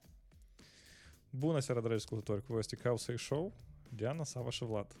Bună seara, dragi ascultători, cu voi este Causei Show, Diana, Sava și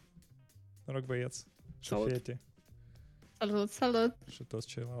Vlad. Noroc, băieți și Salut. fete Salut! și toți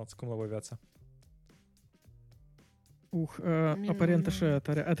ceilalți. Cum la voi viața? Aparent așa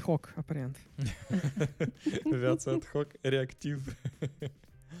tare ad hoc, aparent. Viața ad hoc, reactiv.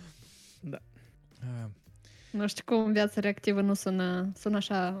 Da. Nu știu cum viața reactivă nu sună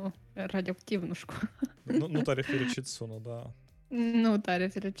așa radioactiv, nu știu cum. Nu tare fericit sună, da. Nu tare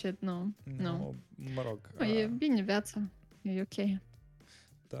fericit, nu. Mă rog. E bine viața, e ok.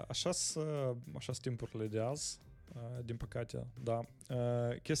 Da, așa-s timpurile de azi, din păcate, da.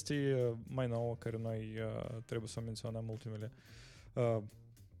 Chestii mai nouă care noi trebuie să o menționăm ultimele,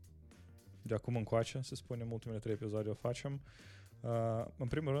 de acum încoace, să spunem, ultimele 3 episoade o facem. În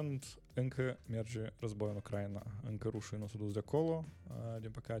primul rând, încă merge război în Ucraina, încă rușii nu s-au dus de acolo,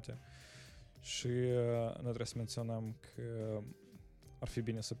 din păcate, și noi trebuie să menționăm că ar fi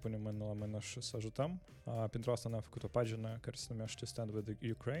bine să punem mână la mână și să ajutăm. Pentru asta ne-am făcut o pagină care se numește Stand with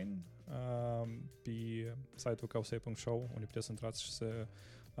Ukraine pe site-ul causei.show, unde puteți să intrați și să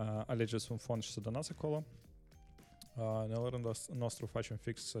alegeți un fond și să donați acolo. Noi la rândul nostru facem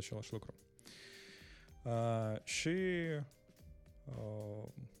fix același lucru. Și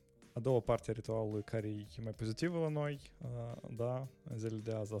a doua parte a ritualului care e mai pozitivă la noi, da, în zilele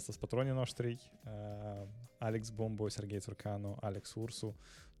de azi, asta sunt patronii noștri, Alex Bombo, Serghei Țurcanu, Alex Ursu,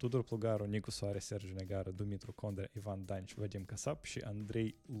 Tudor Plugaru, Nicu Soare, Sergiu Negară, Dumitru Condrea, Ivan Danci, Vadim Casap și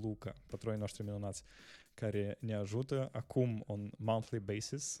Andrei Luca, patronii noștri minunați, care ne ajută acum on monthly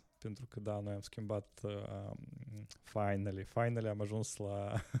basis, pentru că, da, noi am schimbat finally am ajuns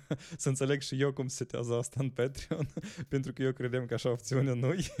la să înțeleg și eu cum se setează asta în Patreon, pentru că eu credem că așa opțiune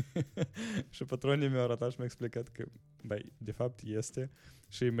nu-i și patronii mi-au arătat și mi-au explicat că, băi, de fapt este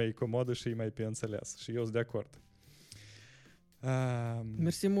și e mai comodă și e mai pe înțeles și eu sunt de acord.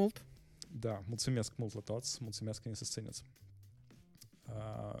 Mersi mult! Da, mulțumesc mult la toți, mulțumesc că ne susțineți.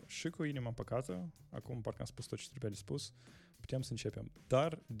 Și cu inima împăcată, acum parcă am spus tot ce trebuia de spus, putem să începem.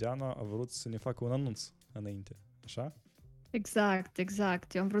 Dar Diana a vrut să ne facă un anunț înainte, așa?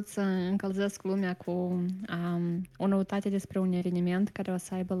 Exact. Eu am vrut să încălzesc lumea cu o noutate despre un eveniment care o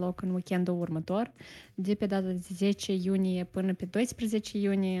să aibă loc în weekendul următor, de pe data de 10 iunie până pe 12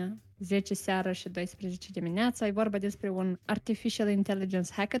 iunie, 10 seara și 12 dimineața. E vorba despre un Artificial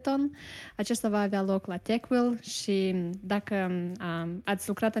Intelligence Hackathon. Acesta va avea loc la TechWheel și dacă ați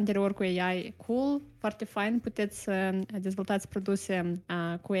lucrat anterior cu AI, cool, foarte fain, puteți să dezvoltați produse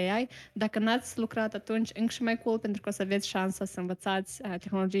cu AI. Dacă n-ați lucrat atunci, încă și mai cool, pentru că o să aveți șansa să învățați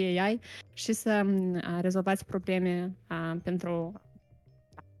tehnologie AI și să rezolvați probleme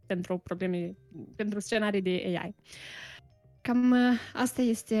pentru scenarii de AI. Cam asta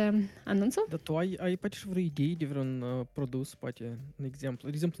este anunțul. Dar tu ai poate și vreo idee de vreun produs, poate, un exemplu.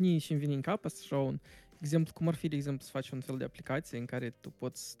 De exemplu, nici îmi vine în cap așa un exemplu, cum ar fi, de exemplu, să faci un fel de aplicație în care tu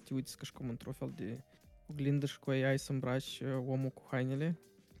poți să te uiți ca și cum într-un fel de oglindă și cu AI să îmbraci omul cu hainele.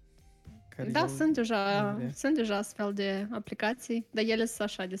 Da, sunt deja astfel de aplicații, dar ele sunt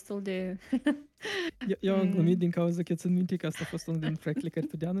așa destul de... Eu am glumit din cauza că țin minte că asta a fost unul din proiectele care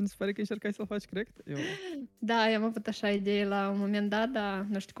tu, Diana, se pare că încercai să-l faci, corect? Da, eu am avut așa idee la un moment dat, dar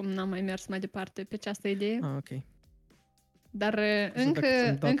nu știu cum n-am mai mers mai departe pe această idee. Ok. Dar încă...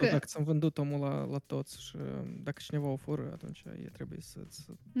 Dacă ți-am vândut omul la toți și dacă cineva o fură, atunci e trebuie să-ți...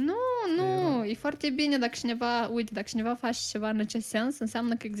 Nu, e foarte bine dacă cineva face ceva în acest sens,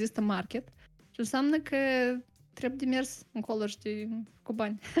 înseamnă că există market și înseamnă că trebuie de mers încolo și cu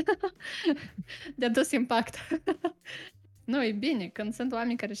bani. De adus impact. Nu, e bine, când sunt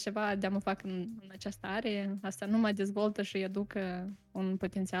oameni care ceva de-a mă fac în această are, asta nu mai dezvoltă și educă un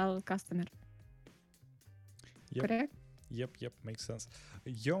potențial customer. Corect? Yep, makes sense.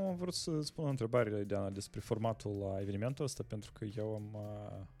 Eu am vrut să spun o întrebare, Diana, despre formatul la evenimentul ăsta, pentru că eu am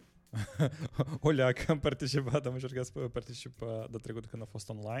am participat, am încercat să particip de trecut când a fost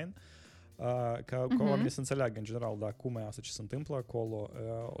online, ca oamenii să înțeleagă în general, da, cum e asta, ce se întâmplă acolo.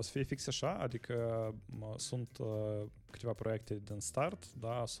 O să fie fix așa, adică sunt câteva proiecte din start,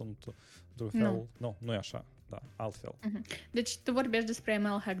 da, sunt într-un fel... Nu e așa. Da, altfel. Deci tu vorbești despre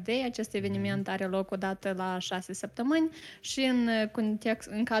ML Hack Day, acest eveniment are loc odată la 6 săptămâni și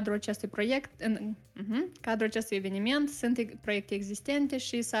în cadrul acestui proiect, cadrul acestui eveniment sunt proiecte existente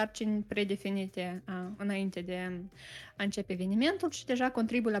și sarcini predefinite înainte de a începe evenimentul și deja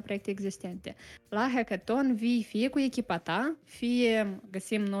contribuie la proiecte existente. La hackathon vii fie cu echipa ta, fie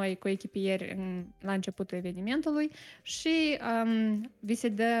găsim noi cu echipieri la începutul evenimentului și vi se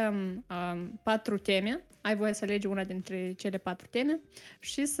dă 4 teme. Ai voie să alegi una dintre cele 4 teme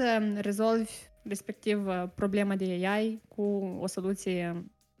și să rezolvi respectiv problema de AI cu o soluție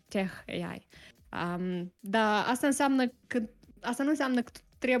Tech AI. Dar asta nu înseamnă că tu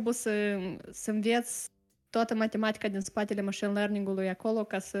trebuie să înveți toată matematica din spatele machine learning-ului acolo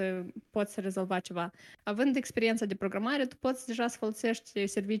ca să poți să rezolva ceva. Având experiența de programare, tu poți deja să folosești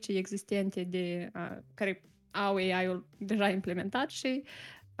servicii existente care au AI-ul deja implementat și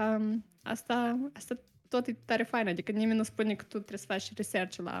asta tot e tare fain, adică nimeni nu spune că tu trebuie să faci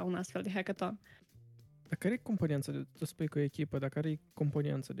research la un astfel de hackathon. Dar care e componența? Tu spui că e echipă, dar care e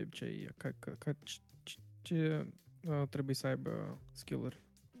componența de obicei? Ce trebuie să aibă skill-uri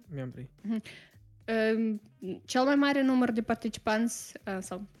membrii? Cel mai mare număr de participanți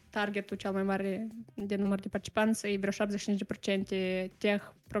sau targetul cel mai mare de număr de participanți e vreo 75%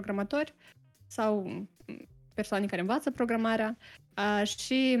 tech programatori sau persoane care învață programarea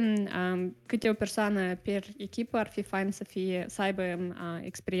și câte o persoană per echipă ar fi fain să aibă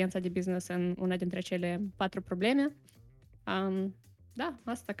experiența de business în una dintre cele 4 probleme. Da,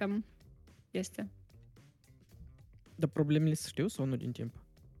 asta cam este. Dar problemele se știu sau nu din timp?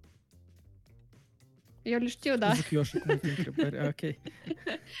 Eu le știu, da. Zic eu așa cu multe întrebări. Ok.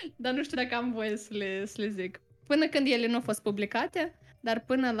 Dar nu știu dacă am voie să le zic. Până când ele nu au fost publicate, dar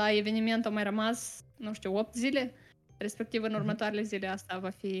până la eveniment au mai rămas, nu știu, 8 zile, respectiv în următoarele zile asta va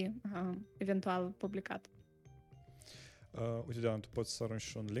fi eventual publicat. Uite, Diana, tu poți să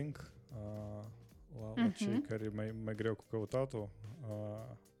arunci un link la cei care e mai greu cu căutatul.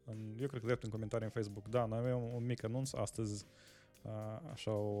 Eu cred că drept în comentarii în Facebook. Da, noi avem un mic anunț astăzi,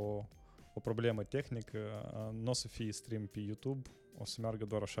 așa o problemă tehnică, nu o să fie stream pe YouTube, o să meargă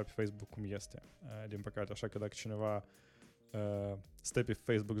doar așa pe Facebook cum este, din păcate. Așa că dacă cineva stă pe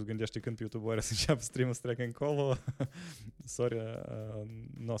Facebook, îți gândește când pe YouTube oare să înceapă stream-ul să treacă încolo, sorry,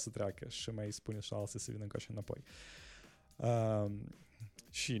 nu o să treacă și mai spune și alții să vină încoace înapoi.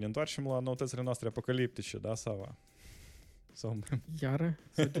 Și ne întoarcem la noutățile noastre apocaliptice, da, Sava? Sau... Iară?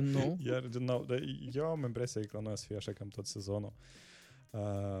 Sau din nou? Iar din nou. Dar eu am impresia că la noi o să fie așa cam tot sezonul.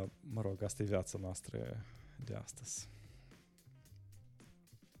 Mă rog, asta e viața noastră de astăzi.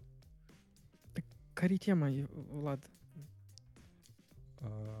 Care-i tema, Vlad?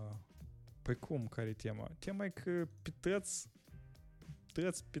 Păi cum, care-i tema? Tema e că pe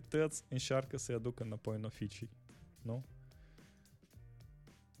tăți încearcă să-i aducă înapoi în oficii, nu?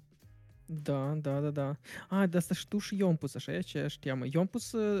 Da. De asta și tu și eu am pus așa, e aceeași temă. Eu am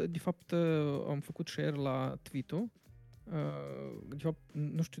pus, de fapt, am făcut share la tweet-ul. De fapt,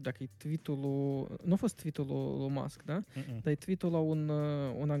 nu știu dacă e tweet-ul lui... Nu a fost tweet-ul lui Musk, da? Dar e tweet-ul la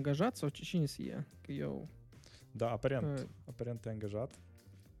un angajat sau cine să e? Că eu... Da, aparent e angajat.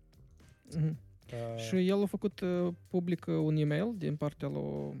 Și el a făcut public un e-mail din partea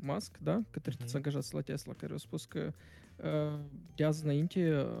lui Musk, da? Către toți angajați la Tesla, care au spus că de azi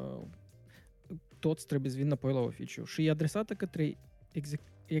înainte toți trebuie să vină înapoi la oficiu. Și e adresată către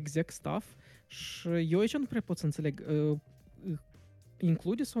exec staff și eu aici nu prea pot să înțeleg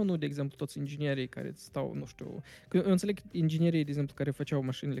include sau nu, de exemplu, toți inginerii care stau, nu știu, că eu înțeleg inginerii, de exemplu, care făceau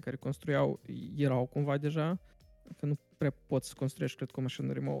mașinile, care construiau, erau cumva deja, că nu prea poți să construiești, cred că, o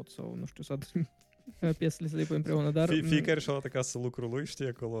mașină remote sau, nu știu, să adun piesele să le pui împreună, dar... Fiecare și-a luat acasă lucrul lui, știi,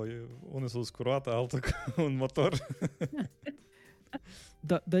 acolo, unul s-a scurat, altul cu un motor.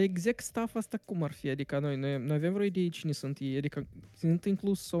 Dar exact staff asta cum ar fi? Adică noi avem vreo idee cine sunt ei? Adică sunt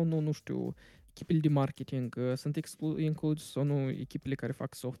inclus sau nu știu, echipele de marketing, sunt inclus sau nu echipele care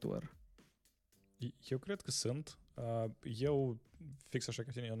fac software? Eu cred că sunt. Eu, fix așa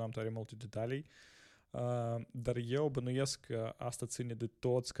ca tine, eu n-am tare multe detalii, dar eu bănuiesc că asta ține de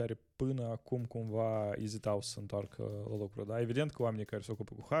toți care până acum cumva ezitau să se întoarcă la lucru. Da? Evident că oamenii care se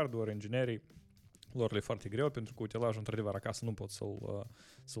ocupă cu hardware, inginerii, lor le e foarte greu, pentru că utilajul, într-adevăr, acasă nu poți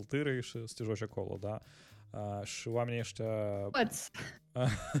să-l târâi și să te joci acolo, da? Și oamenii ăștia... Poți.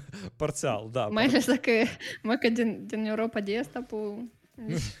 Parțial, da. Mai ales dacă din Europa de Est,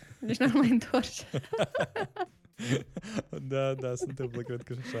 nici n-ar mai întoarce. Da, se întâmplă, cred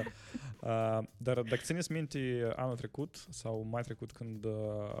că și așa. Dar dacă țineți minte anul trecut sau mai trecut, când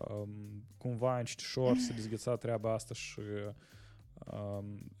cumva încetișor se dezgheța treaba asta și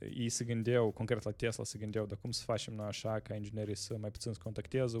ei se gândeau, concret la Tesla se gândeau, dar cum să facem noi așa ca inginerii să mai puțin se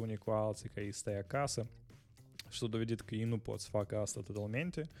contacteze unii cu alții, ca ei stai acasă, și s-a dovedit că ei nu pot să facă asta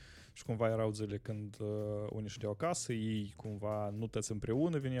totalmente și cumva erau zile când unii ședeau acasă, ei cumva nu toți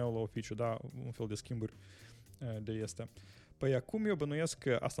împreună veneau la oficiu, da, un fel de schimburi de este. Păi acum eu bănuiesc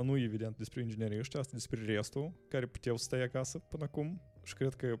că asta nu e evident despre inginerii ăștia, asta despre restul care puteau să stai acasă până acum și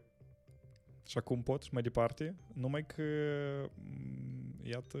cred că și acum pot și mai departe, numai că,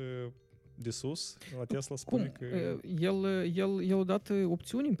 iată, de sus la Tesla spune Cum? că... El a dat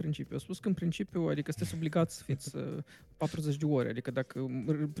opțiuni în principiu. A spus că în principiu, adică sunteți obligați să fiți 40 de ore. Adică dacă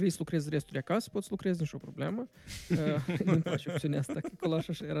vrei să lucrezi restul de acasă, poți să lucrezi, nicio problemă. Nu-mi place opțiunea asta, că acolo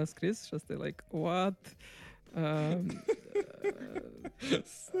așa era scris și asta e like, what?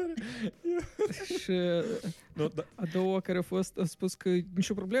 Și a doua care a spus că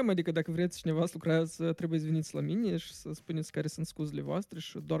nicio problemă, adică dacă vreți cineva să lucrează, trebuie să veniți la mine și să spuneți care sunt scuzele voastre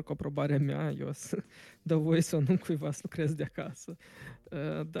și doar cu aprobarea mea eu să dau voie sau nu cuiva să lucrez de acasă.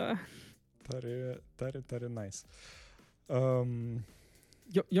 Da. Tare nice.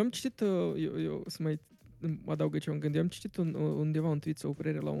 Eu am citit, eu să mai adaug aici un gând, eu am citit undeva un tweet sau o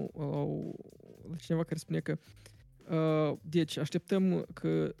părere la cineva care spune că deci așteptăm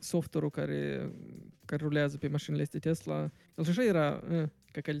că software-ul care rulează pe mașinile astea Tesla, el și așa era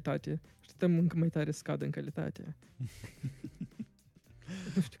ca calitate, așteptăm încă mai tare să scadă în calitate.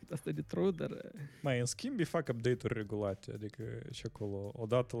 Nu știu cât asta e de true, dar... Mai, în schimb, îi fac update-uri regulate, adică și acolo,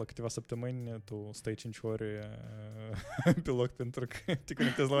 odată la câteva săptămâni, tu stai 5 ore pe loc pentru că te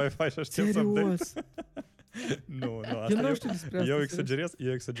conectezi la Wi-Fi și aștepți update. Nu, asta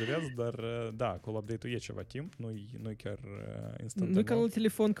eu exagerez, dar da, acolo update-ul e ceva timp, nu-i chiar instantaneu. Nu ca la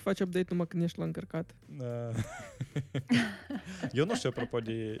telefon că faci update numai când ești la încărcat. Eu nu știu apropo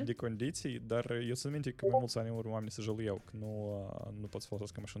de condiții, dar eu sunt minte că mai mulți ani în urmă oamenii se jăluiau că nu poți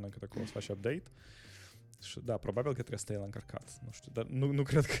folosi mașina încât acolo să faci update. Și da, probabil că trebuie să stai la încărcat. Nu știu, dar nu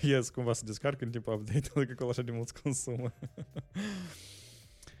cred că ies cumva să descarc în timpul update-ului, că acolo așa de mulți consumă.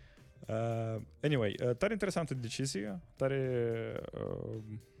 Anyway, tare interesantă decizie, tare...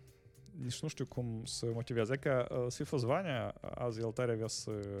 nici nu știu cum să motivează. Că să-i fost Vania, azi el tare avea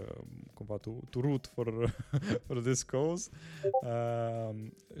să cumva to root for this cause.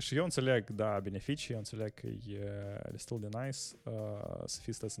 Și eu înțeleg, da, beneficii, eu înțeleg că e destul de nice să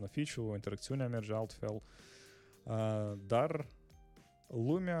fii stați în oficiu, interacțiunea merge altfel, dar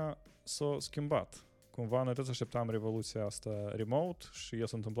lumea s-a schimbat. Cumva noi toți așteptam revoluția asta remote și ea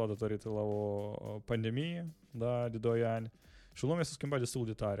s-a întâmplat datorită la o pandemie, da, de 2 ani. Și lumea s-a schimbat destul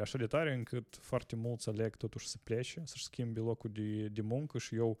de tare, așa de tare încât foarte mulți aleg totuși să plece, să-și schimbe locul de muncă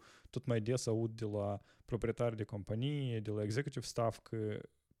și eu tot mai des aud de la proprietari de companie, de la executive staff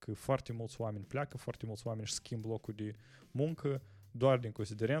că foarte mulți oameni pleacă, foarte mulți oameni își schimbă locul de muncă doar din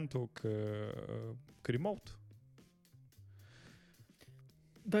considerentul că remote.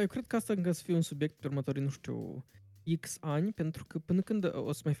 Da, eu cred că asta încă să fie un subiect pe următorii, nu știu, X ani, pentru că până când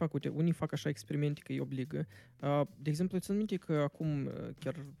o să mai fac, uite, unii fac așa experimente că îi obligă. De exemplu, țin minte că acum,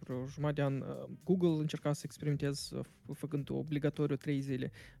 chiar vreo jumătate de an, Google încerca să experimenteze făcând obligatoriu 3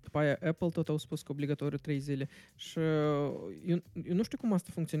 zile. După aia Apple tot au spus că obligatoriu 3 zile. Și eu nu știu cum asta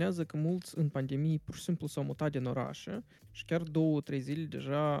funcționează, că mulți în pandemie pur și simplu s-au mutat din orașe și chiar 2-3 zile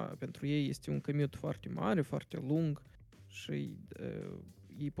deja pentru ei este un commute foarte mare, foarte lung și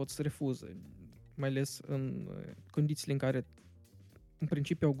ei pot să refuze, mai ales în condițiile în care în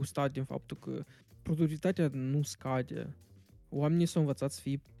principiu au gustat din faptul că productivitatea nu scade, oamenii s-au învățat să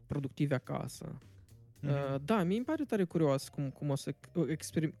fie productivi acasă. Da, mie îmi pare tare curios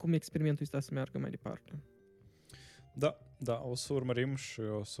cum experimentul ăsta să meargă mai departe. Da, o să urmărim și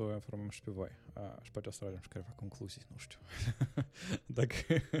o să o informăm și pe voi. Și poate o să tragem și câteva concluzii, nu știu. Dacă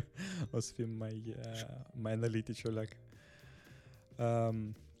o să fim mai analitici o leacă.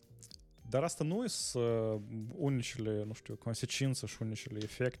 Dar asta nu sunt unicele, nu știu, consecințe și unicele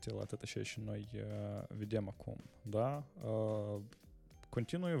efecte la tot așa și noi vedem acum, da?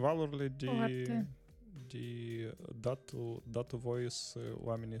 Continuă valurile de datul voie să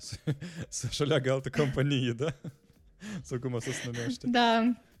oamenii să-și aleagă altă companie, da? Sau cum o să se numește?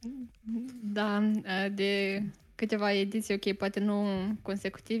 Da, de câteva ediții, ok, poate nu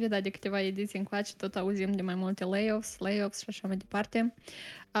consecutive, dar de câteva ediții încoace tot auzim de mai multe layoffs și așa mai departe.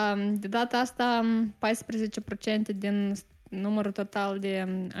 De data asta, 14% din numărul total de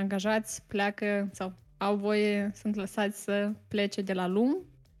angajați pleacă sau au voie, sunt lăsați să plece de la Loom.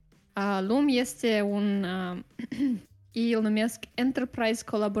 Loom este un, ei îl numesc Enterprise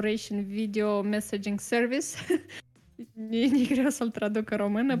Collaboration Video Messaging Service. E greu să-l traduc în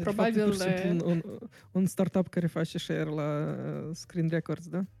română, de probabil... Fapt, un startup care face share la Screen Records,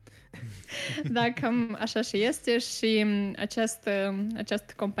 da? Da, cam așa și este și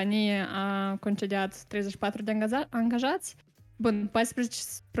această companie a concediat 34 de angajați. Bun, 14%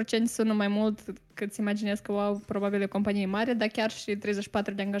 sună mai mult cât se imaginezi că au probabil o companie mare, dar chiar și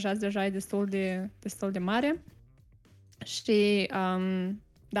 34 de angajați deja e destul de mare. Și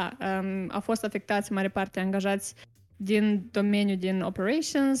au fost afectați în mare parte angajați din domeniul din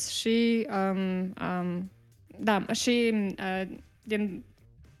operations și din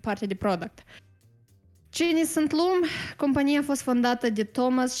partea de product. Cine sunt Loom? Compania a fost fondată de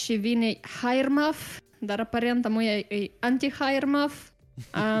Thomas și Vinnie Hiremouth, dar aparent amuia e anti-Hiremouth.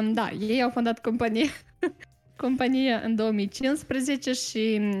 Da, ei au fondat compania în 2015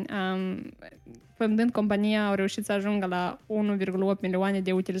 și fondând compania au reușit să ajungă la 1,8 milioane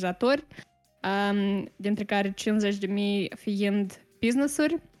de utilizatori, dintre care 50.000 fiind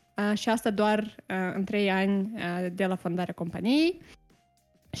business-uri, și asta doar în 3 ani de la fondarea companiei.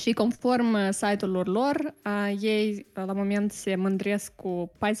 Și conform site-urilor lor, ei la moment se mândresc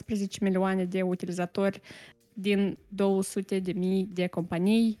cu 14 milioane de utilizatori din 200.000 de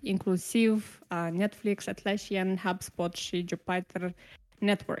companii, inclusiv Netflix, Atlassian, HubSpot și Juniper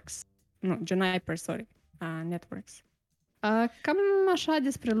Networks. Networks. Cam așa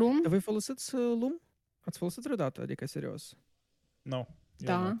despre Loom. Dar voi folosiți Loom? Ați folosit vreodată? Adică, serios? Nu.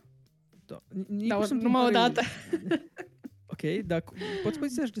 Da. Da, Numai o dată. Ok, dar poți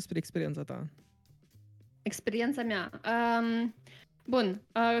povesti despre experiența ta? Experiența mea. Bun,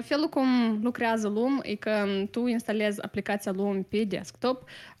 felul cum lucrează Loom e că tu instalezi aplicația Loom pe desktop,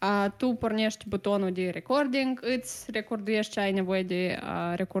 tu pornești butonul de recording, îți recorduiești ce ai nevoie de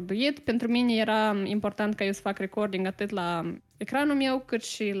recorduit. Pentru mine era important ca eu să fac recording atât la ecranul meu cât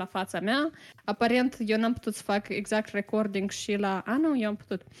și la fața mea. Aparent, eu n-am putut să fac exact recording și la... nu, eu am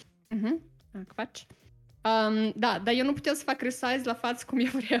putut. Faci? Da, dar eu nu puteam să fac resize la față cum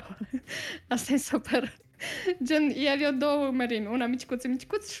eu vreau. Asta e super. Gen, ei aveau 2 mărimi, una micuță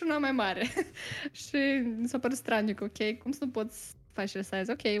și una mai mare. Și mi s-a părut straniu că, ok, cum să nu poți să faci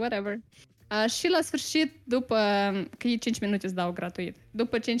resize? Ok, whatever. Și la sfârșit, după că e 5 minute îți dau gratuit.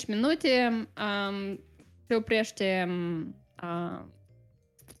 După 5 minute se oprește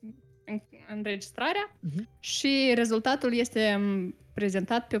înregistrarea și rezultatul este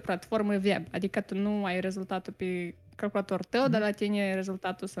prezentat pe o platformă web. Adică tu nu ai rezultatul pe calculator tău, dar la tine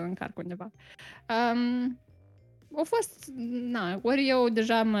rezultatul să încarc undeva. A fost, ori eu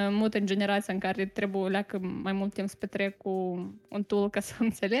deja mă mut în generația în care trebuie leacă mai mult timp să petrec cu un tool ca să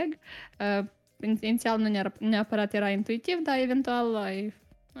înțeleg. Inițial nu neapărat era intuitiv, dar eventual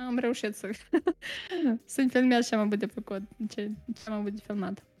am reușit să-mi filmez ce am avut de făcut, ce am avut de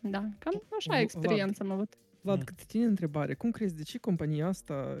filmat. Da, cam așa experiență am avut. Vlad, cât tine întrebare, cum crezi de ce compania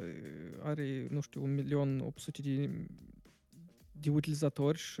asta are, nu știu, 1.800.000 de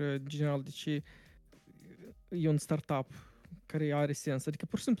utilizatori și, în general, de ce e un startup care are sens? Adică,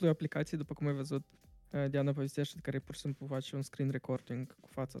 pur și simplu, e o aplicație, după cum ai văzut, Diana povestește, care pur și simplu face un screen recording cu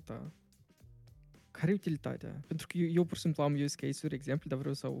fața ta. Care e utilitatea? Pentru că eu pur și simplu, am use case-uri, exemple, dar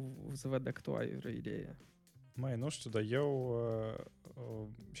vreau să văd dacă tu ai o idee. Mai, nu știu, dar eu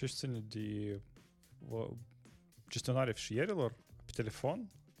ce ține de gestionarea fișierilor pe telefon,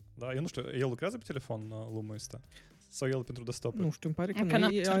 da? Eu nu știu, el lucrează pe telefon Loom ăsta? Sau el pentru desktop? Nu știu, îmi pare că nu,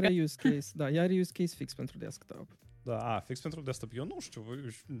 are use case. Da, are use case fix pentru desktop. Da, fix pentru desktop. Eu nu știu,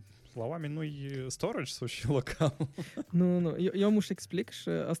 la oameni nu-i storage sau și local? Nu, eu am să explic și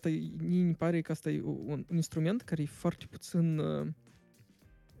asta mi pare că asta e un instrument care e foarte puțin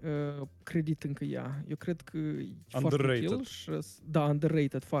credit încă ea. Eu cred că e underrated. Foarte util și, da,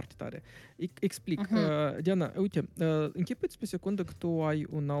 underrated, foarte tare. Explic. Diana, uite, închipuiți pe secundă că tu ai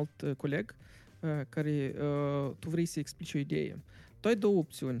un alt coleg care tu vrei să explici o idee. Tu ai 2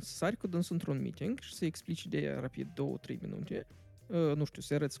 opțiuni, să sari cu dânsul într-un meeting și să explici ideea rapid 2-3 minute, nu știu,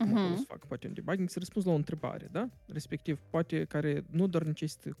 să arăți cum acolo să fac poate un debugging, să răspunzi la o întrebare, da? Respectiv, poate care nu doar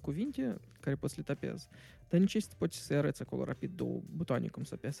necesită cuvinte care poți să le tapezi, dar necesită poți să arăți acolo rapid 2 butoane cum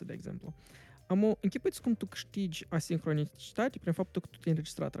să apese, de exemplu. Închipuiți cum tu câștigi asincronicitate prin faptul că tu te-ai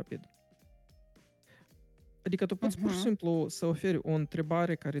înregistrat rapid. Adică tu poți pur și simplu să oferi o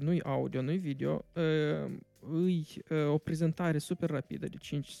întrebare care nu-i audio, nu-i video, o prezentare super rapidă de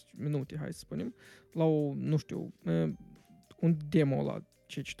 5 minute, hai să spunem, la nu știu, un demo la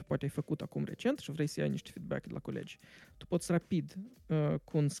ce tu poate ai făcut acum recent și vrei să iei niște feedback de la colegi. Tu poți rapid,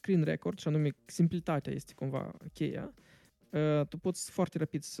 cu un screen record, și anume simplitatea este cumva cheia, tu poți foarte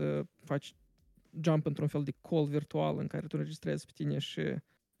rapid să faci jump într-un fel de call virtual în care tu înregistrezi pe tine și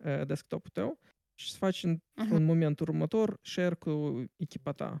desktop-ul tău și să faci în momentul următor share cu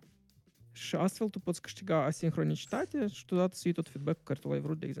echipa ta. Și astfel tu poți câștiga asincronicitate și totodată să iei tot feedback-ul care tu l-ai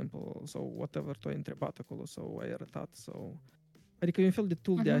vrut, de exemplu, sau whatever tu ai întrebat acolo sau ai arătat sau... Adică e un fel de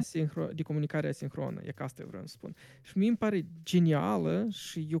tool de comunicare asincronă, e ca asta eu vreau să spun. Și mie îmi pare genială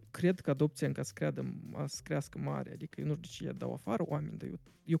și eu cred că adopția încă să crească mare. Adică eu nu știu de ce dau afară oameni, dar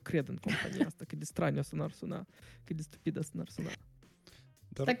eu cred în compania asta, cât de straniu să n-ar suna, cât de stupidă să n-ar suna.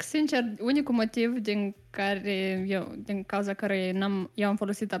 Dar, sincer, unicul motiv din cauza care eu am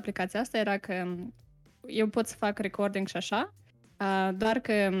folosit aplicația asta era că eu pot să fac recording și așa, doar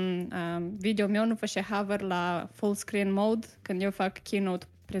că video meu nu face hover la full screen mode când eu fac keynote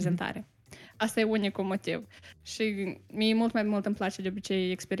prezentare. Asta e unicul motiv. Și mie mult îmi place de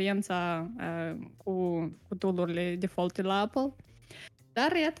obicei experiența cu tool-urile default la Apple.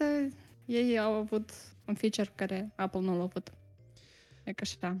 Dar, iată, ei au avut un feature care Apple nu l-a avut. E ca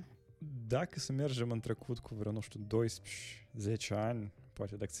așa. Dacă să mergem în trecut cu vreo, nu știu, 12-10 ani,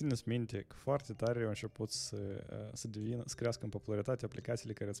 poate, dacă țineți minte că foarte tare au început să crească în popularitate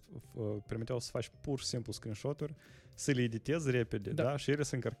aplicațiile care îți permiteau să faci pur și simplu screenshot-uri, să le editezi repede, da? Și ele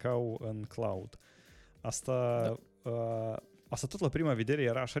se încărcau în cloud. Asta tot la prima vedere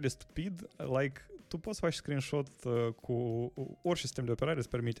era așa de stupid, like, tu poți să faci screenshot cu orice sistem de operare îți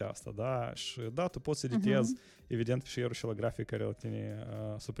permite asta, da? Și da, tu poți să editezi, evident, fișierul și la grafic care la tine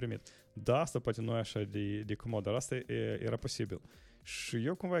s-a primit. Da, asta poate nu e așa de comod, dar asta era posibil. Și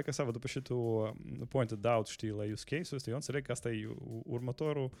eu cumva e că după ce tu pointed out, știi, la use case-ul ăsta, eu înțeleg că asta e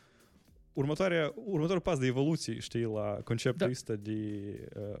următorul pas de evoluție, știi, la conceptul ăsta de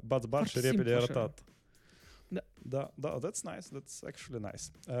bați și repede arătat. Da, that's nice, that's actually nice.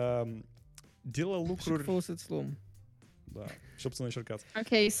 De la lucruri... Și folosiți luăm. Da, și să încercați.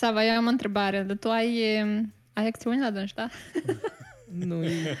 Ok, Sava, eu am o întrebare, dar tu ai acțiuni la dânși, da? Nu,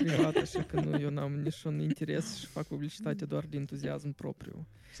 e privat, așa că nu, eu n-am niciun interes și fac publicitate doar de entuziasm propriu.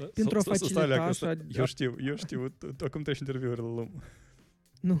 Pentru a facilita așa... Eu știu, tu acum treci interviurile la lume.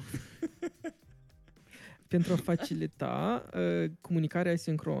 Nu. Pentru a facilita comunicarea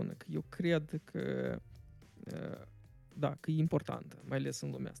asincronă, că eu cred că da, că e importantă, mai ales în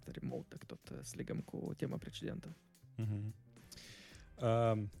lumea asta remote, dacă tot să legăm cu tema precedentă.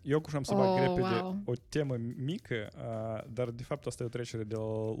 Eu am să bag repede o temă mică, dar de fapt asta e o trecere de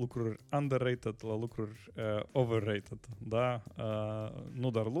la lucruri underrated la lucruri overrated, da?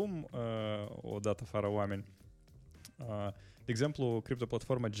 Nu doar lume, o dată fără oameni. De exemplu,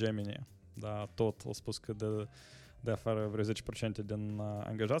 criptoplatforma Gemini, da, tot a spus că de afară vreo 10% din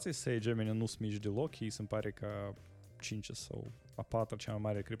angajații săi, Gemini nu sunt mici deloc, ei se pare că 5 sau a 4 cea mai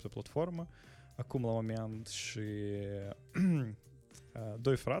mare criptoplatformă acum la moment și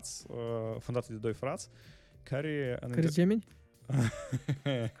doi frați, fondate de doi frați, care... Care Gemini?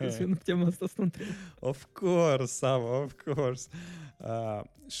 Că nu putem asta să nu întreb. Of course, Sava, of course.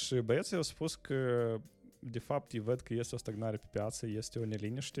 Și băieții au spus că de fapt, ei văd că este o stagnare pe piață, este o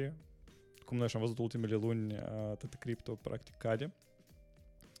neliniște. Cum noi și-am văzut ultimele luni, tot cripto practic cade.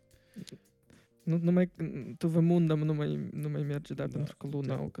 Nu mai, tu vă mundăm, nu mai merge, da, pentru că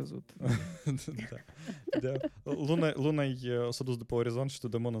luna au căzut. Da. Luna s-a dus după orizont și tu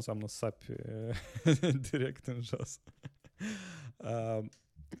de mână înseamnă sapi direct în jos.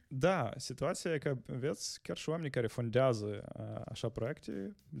 Da, situația e că, vezi, chiar și oamenii care fondează așa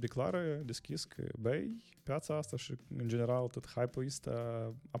proiecte declară deschis că, băi, piața asta și, în general, tot hype-ul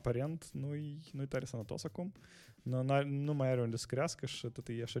ăsta aparent nu-i tare sănătos acum. Nu mai are unde să crească și tot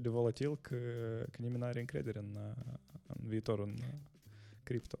e așa de volatil că nimeni nu are încredere în viitorul în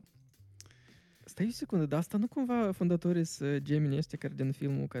cripto. Stai o secundă, dar asta nu cumva fondatorii Gemini ăștia care din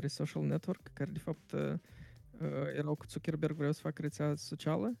filmul care Social Network, care de fapt erau cu Zuckerberg, vreau să fac rețea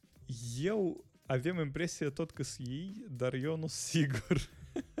socială? Eu avem impresia tot că sunt ei, dar eu nu sigur.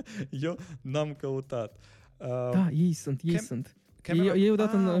 Eu n-am căutat. Da, ei sunt. Ei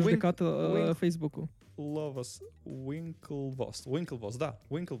odată în judecată Facebook-ul.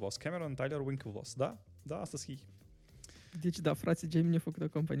 Winklevoss, Cameron Tyler Winklevoss, da, asta sunt ei. Deci da, frații Gemini au făcut o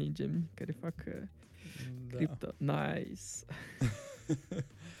companie Gemini care fac cripto. Nice.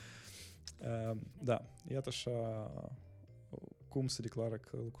 Da, iată așa cum se declară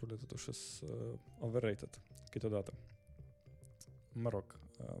că lucrurile totuși sunt overrated câteodată. Mă rog,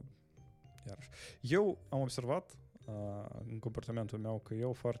 iarăși. Eu am observat în comportamentul meu că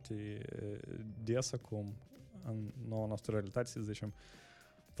eu foarte des acum în noua noastră realitate, să zicem,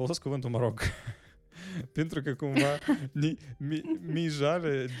 folosesc cuvântul mă rog. Pentru că cumva mi-e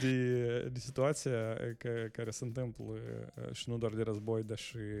jale de situația care se întâmplă și nu doar de război, dar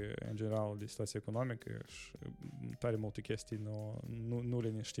și în general de situație economică și tare multe chestii nu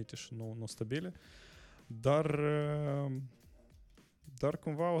liniștite și nu stabile. Dar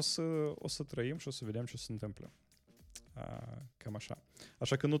cumva o să trăim și o să vedem ce se întâmplă. Cam așa.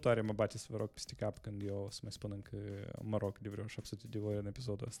 Așa că nu tare mă bate să vă rog peste cap când eu să mai spun încă mă rog de vreo 700 de ori în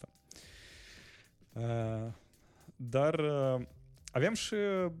episodul ăsta. Dar avem și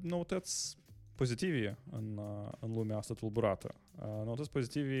noutăți pozitive în lumea asta tulburată. Noutăți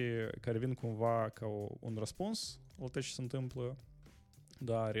pozitive care vin cumva ca un răspuns la tot ce se întâmplă,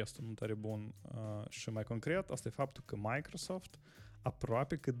 dar restul nu tare bun. Și mai concret, asta e faptul că Microsoft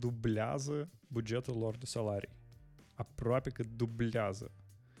aproape că dublează bugetul lor de salarii. aproape că dublează.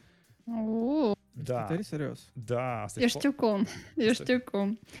 Da. Tare serios. Da, asta Eu știu cum. Eu știu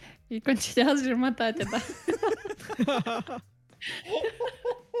cum. Îi concediază jumătate, da.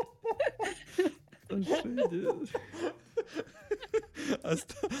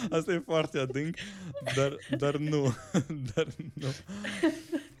 Asta e foarte adânc, dar nu. Dar nu.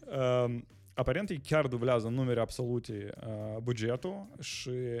 Aparent ei chiar dublează în numere absolute bugetul și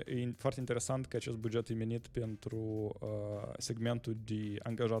e foarte interesant că acest buget e menit pentru segmentul de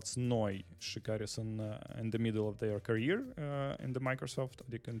angajați noi și care sunt in the middle of their career in the Microsoft,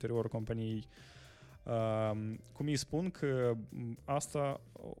 adică în interiorul companiei. Cum îi spun că asta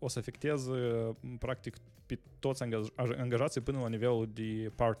o să afecteze practic pe toți angajații până la nivelul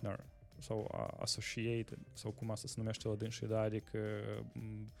de partner sau associated sau cum asta se numește la dânsii, da? Adică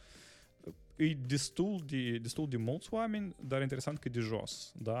e destul de mulți oameni, dar interesant că de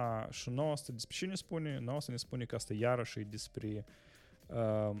jos, da? Și nouă asta despre ce ne spune? Nouă asta ne spune că asta iarăși e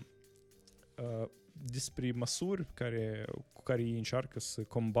despre măsuri cu care ei încearcă să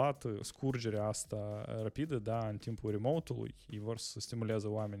combată scurgerea asta rapidă, da, în timpul remote-ului. Ei vor să stimuleze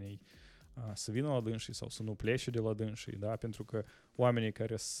oamenii să vină la dânsii sau să nu plece de la dânsii, da, pentru că oamenii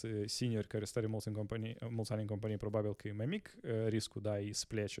care sunt seniori, care stau mulți ani în companie, probabil că e mai mic riscul, da, ei să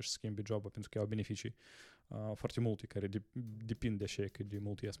plece și să schimbi jobul pentru că au beneficii foarte multe care depind de așa că de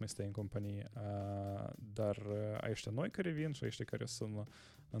mult ies mai stai în companie, dar ăștia noi care vin și ăștia care sunt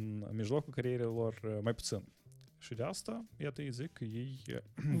în mijlocul carierelor mai puțin. Și de asta, iată, îi zic că ei...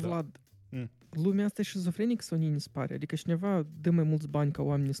 Vlad, lumea asta e șizofrenică sau nu se pare? Adică cineva dă mai mulți bani ca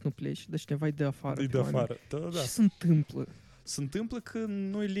oamenii să nu plece, dar cineva îi dă afară. Îi dă afară, da. Ce se întâmplă? Se întâmplă că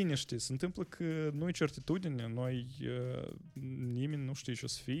nu-i liniște, se întâmplă că nu-i certitudine, nimeni nu știe ce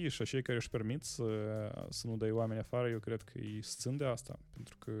să fie și cei care își permit să nu dai oameni afară, eu cred că îi țin de asta,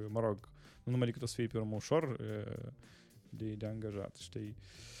 pentru că, mă rog, nu numai decât o să fie pe urmă ușor de angajat, știi?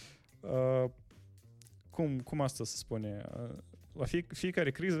 Cum asta se spune? La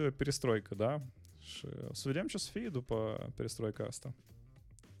fiecare criză, perestroică, da? Și o să vedem ce o să fie după perestroica asta.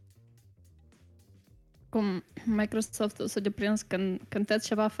 Cum Microsoft s-a deprins când tot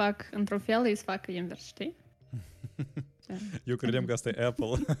ceva fac într-un fel, ei să facă invers, știi? Eu credeam că asta e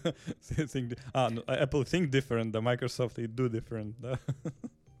Apple. Apple think different, dar Microsoft they do different, da?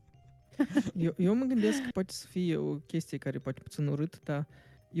 Eu mă gândesc că poate să fie o chestie care poate puțin urât, dar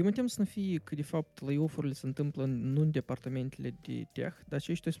eu mă tem să nu fie că de fapt layoff-urile se întâmplă nu în departamentele de tech, dar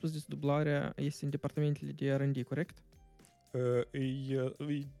ce tu ai spus de dublarea este în departamentele de R&D, corect?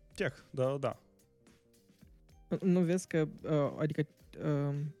 E tech, da. Nu vezi că, adică,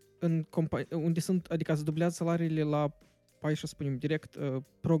 în unde sunt, adică se dublează salariile la, hai să spunem, direct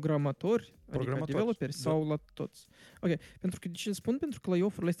programatori, adică developeri, sau la toți. Ok, pentru că, de ce spun? Pentru că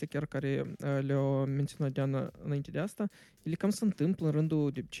layoff-urile astea chiar care le-au menționat Diana înainte de asta, ele cam se întâmplă în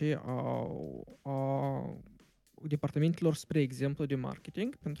rândul de obicei a departamentelor, spre exemplu, de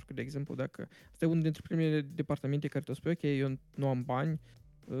marketing, pentru că, de exemplu, dacă asta e unul dintre primele departamente care te spui, ok, eu nu am bani,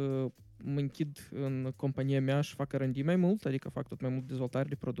 mă închid în compania mea și fac R&D mai mult, adică fac tot mai mult dezvoltare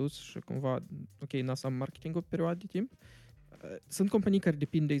de produs și cumva, ok, n-am să am marketing o perioadă de timp. Sunt companii care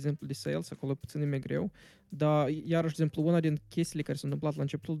depind, de exemplu, de sales, acolo puțin e mai greu, dar, iarăși, de exemplu, una din chestiile care s-au întâmplat la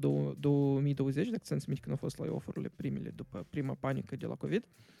începutul 2020, dacă ți-am minte când au fost layoff-urile primele după prima panică de la COVID,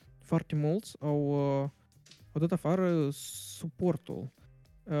 foarte mulți au dat afară suportul.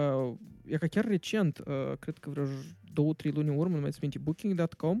 E ca chiar recent, cred că vreo 2-3 luni în urmă, nu mai țin minte,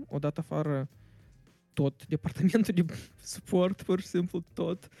 Booking.com o dat afară tot departamentul de suport, pur și simplu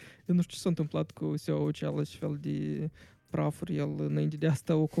tot. Eu nu știu ce s-a întâmplat cu CEO, ce ala și fel de prafuri el înainte de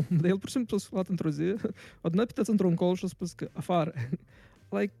asta ocum. Dar el pur și simplu s-a luat într-o zi, a adunat pe toți într-un call și a spus că afară.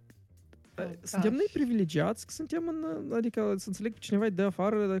 Like, suntem noi privilegiați, că suntem adică să înțeleg că cineva îi dă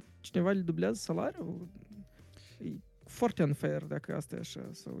afară, dar cineva le dublează salariul. E foarte unfair dacă asta e așa,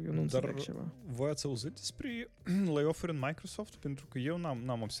 sau eu nu înțeleg ceva. Voi ați auzit despre layoff-uri în Microsoft? Pentru că eu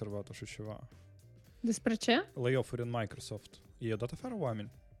n-am observat așa ceva. Despre ce? Layoff-uri în Microsoft. Ei au dat afară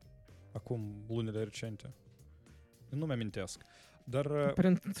oameni acum lunile recente. Nu mi-amintesc. Dar...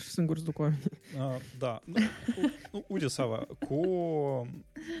 Aparent singur să duc oamenii. Da. Uite, Sava,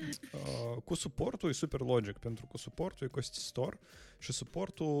 cu suportul e super logic, pentru că suportul e costisitor și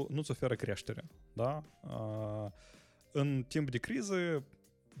suportul nu-ți oferă creștere. Da? În timp de criză,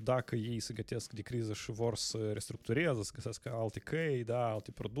 dacă ei se gătesc de criză și vor să restructureze, să găsească alte căi, da,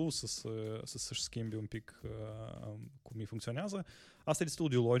 alte produse, să-și schimbi un pic cum ei funcționează, asta e destul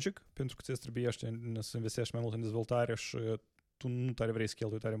de logic, pentru că ți trebuie să investești mai mult în dezvoltare și tu nu tare vrei să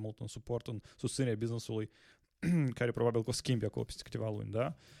cheltui tare mult în suport, în susținerea business-ului, care probabil că o schimbi acolo peste câteva luni,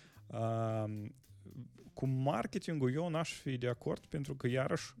 da? cu marketingul eu n-aș fi de acord, pentru că,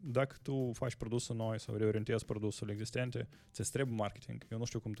 iarăși, dacă tu faci produse noi sau reorientezi produsele existente, ți-ți trebuie marketing. Eu nu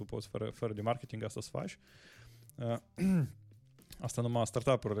știu cum tu poți, fără de marketing, asta să faci. Asta numai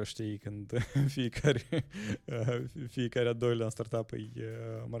startup-urile știi, când fiecare a doilea în startup e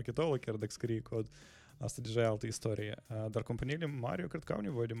marketolog, chiar dacă scrie cod. Asta deja e altă istorie. Dar companiile mari, eu cred că au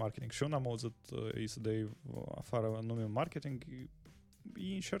nevoie de marketing. Și eu n-am auzit ei să dai afară nume marketing.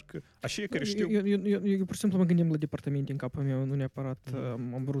 Ei încearcă... Așa e care știu... Eu pur și simplu mă gândim la departamente în capul meu, nu neapărat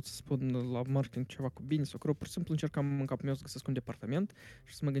am vrut să spun la marketing ceva cu bine sau rău, pur și simplu încercam în capul meu să găsesc un departament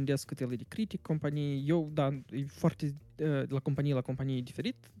și să mă gândesc cât el e de critic companii. Eu, da, e foarte de la companie e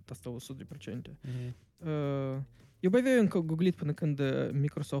diferit, asta 100%. Eu băi încă googlit până când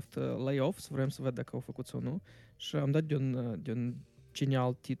Microsoft layoffs, vreau să văd dacă au făcut sau nu, și am dat de un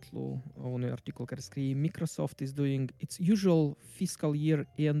genial titlu unui articol care scrie Microsoft is doing its usual fiscal year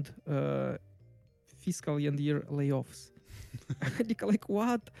year layoffs. Adică, like,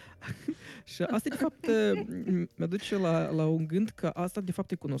 what? Și asta, de fapt, mă duce la un gând că asta, de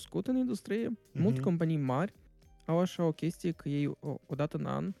fapt, e cunoscut în industrie. Multe companii mari au așa o chestie că ei, odată în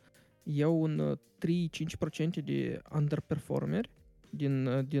an, iau un 3-5% de underperformeri din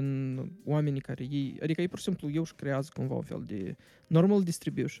oamenii care ei, adică ei pur și simplu eu și creează cumva un fel de normal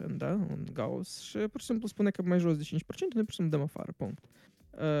distribution, da? Un Gauss și pur și simplu spune că mai jos de 5% noi pur și simplu dăm afară, punct.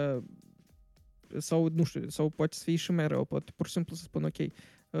 Sau, nu știu, sau poate să fie și mai rău, poate pur și simplu să spun, ok,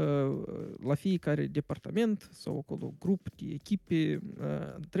 la fiecare departament sau acolo grup de echipe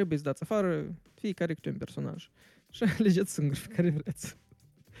trebuie să dați afară fiecare câte un personaj. Și alegeți singur pe care vreți.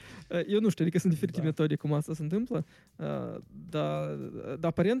 Eu nu știu, adică sunt diferite metode cum asta se întâmplă, dar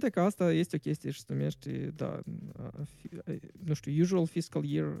aparent că asta este o chestie și se numește, nu știu, usual fiscal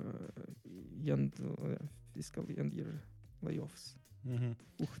year end year layoffs.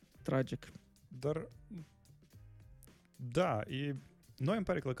 Tragic. Dar, da, noi îmi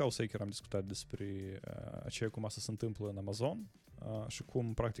pare că la Cowsaker am discutat despre aceea cum asta se întâmplă în Amazon și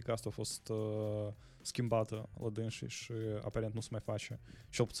cum practic asta a fost schimbată la dânsii și aparent nu se mai face,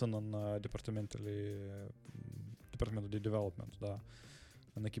 cel puțin în departamentul de development, da,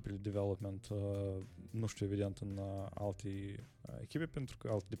 în echipele de development, nu știu, evident, în alte echipe,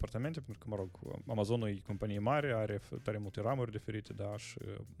 alte departamente, pentru că, mă rog, Amazonul e companie mare, are tare multe ramuri diferite, da, și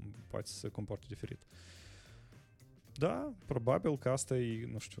poate să se comporte diferit. Da, probabil că asta e,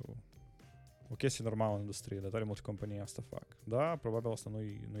 nu știu, o chestie normală în industrie, dar tare multe companii asta fac. Da, probabil asta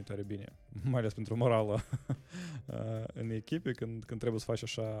nu-i tare bine, mai ales pentru morala în echipe, când trebuie să faci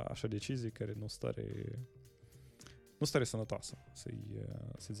așa decizii care nu stare sănătoasă,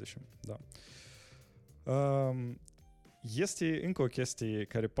 să-i zicem, da. Este încă o chestie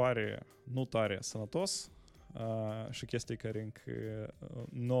care pare nu tare sănătos și chestie care încă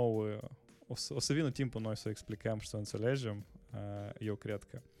nouă o să vină timpul noi să o explicăm și să o înțelegem, eu cred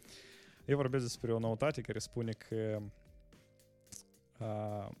că. Eu vorbesc despre o noutate care spune că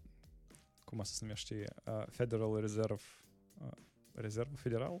cum se numește? Federal Reserve Rezervă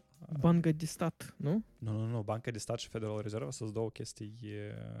Federal? Banca de stat, nu? Nu. Banca de stat și Federal Reserve sunt două chestii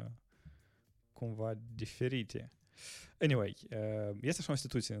cumva diferite. Anyway, este așa o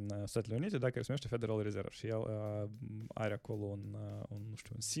instituție în Statele Unite, care se numește Federal Reserve și el are acolo un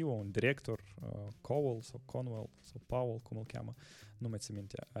CEO, un director, Cowell sau Conwell sau Powell, cum îl cheamă, nu mai țin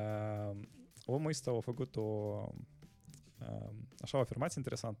minte. Omul ăsta a făcut o afirmație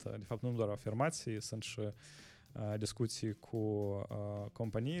interesantă, de fapt nu doar afirmații, sunt și discuții cu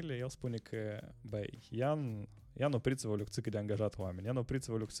companiile. El spune că, ea nu opriți-vă lucruțică de angajat oameni, ea nu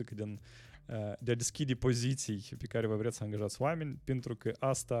opriți-vă lucruțică de a deschide poziții pe care vă vreți să angajați oameni, pentru că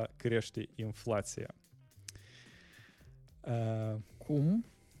asta crește inflația. Cum?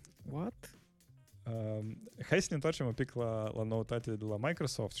 What? Hai să ne întoarcem un pic la noutate de la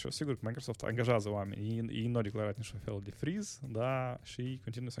Microsoft și sigur că Microsoft angajează oameni. Ei nu au declarat niciun fel de freeze, da, și ei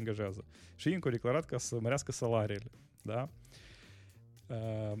continuă să angajează. Și ei încă au declarat ca să mărească salariile, da?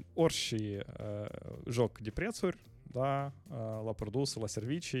 Orice joc de prețuri, da, la produse, la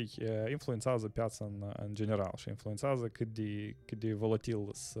servicii, influențează piața în general și influențează cât de volatil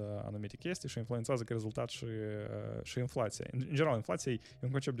sunt anumite chestii și influențează ca rezultat și inflația. În general, inflația e un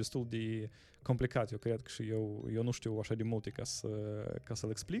concept destul de complicat, eu cred că și eu nu știu așa de multe ca să-l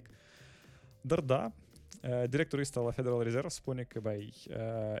explic. Dar da, directorul ăsta la Federal Reserve spune că,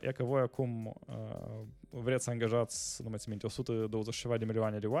 e că voi acum vreți să angajați, nu mai țin minte, 120 ceva de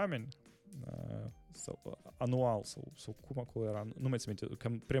milioane de oameni, sau anual, sau cum acolo era, nu mai țin minte,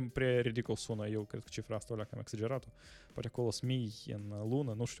 cam prea ridicol sună, eu cred că cifra asta o cam exagerat-o, poate acolo sunt mii în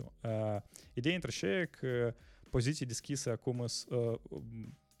lună, nu știu. Ideea între ce e că poziții deschise acum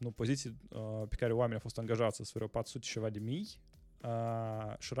poziții pe care oamenii au fost angajați să vreo 400 ceva de mii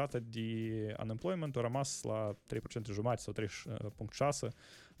și rata de unemployment a rămas la 3% jumătate sau 3,6%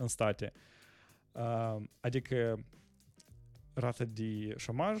 în state. Adică rata de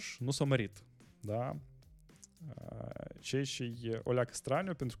șomaj nu s-a mărit, da? Ceea ce e o leacă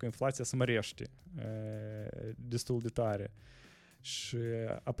straniu pentru că inflația se mărește destul de tare. Și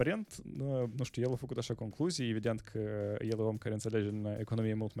aparent, nu știu, el a făcut așa concluzii, evident că el e om care înțelege în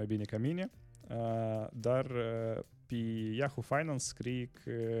economie mult mai bine ca mine, dar pe Yahoo Finance scrie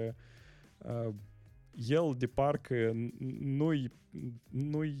că el de parcă nu-i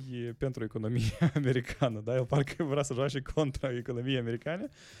pentru economia americană, da? El parcă vrea să joace contra economiei americane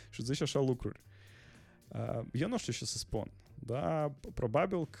și zice așa lucruri. Eu nu știu ce să spun, da?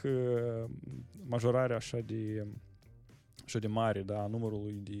 Probabil că majorarea așa de mare, da,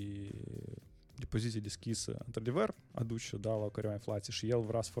 numărului de poziții deschise, într-adevăr, aduce, da, la o careva inflație și el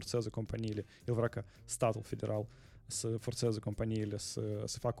vrea să forțeze companiile, el vrea ca statul federal să forțeze companiile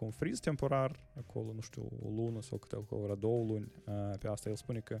să facă un freeze temporar, acolo, nu știu, o lună sau câte acolo, 2 luni, pe asta el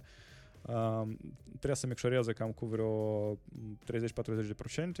spune că trebuie să micșoreze cam cu vreo 30-40%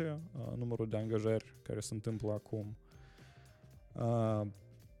 numărul de angajări care se întâmplă acum.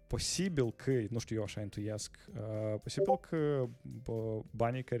 Posibil că, nu știu, eu așa intuiesc, posibil că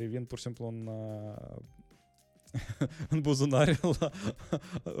banii care vin pur și simplu în buzunare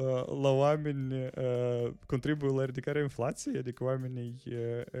la oameni contribuie la ridicarea inflației, adică oamenii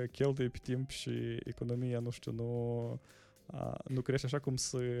cheltuie pe timp și economia, nu știu, nu crește așa cum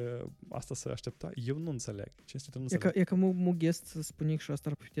asta se aștepta. Eu nu înțeleg. E că mă gest să spun și asta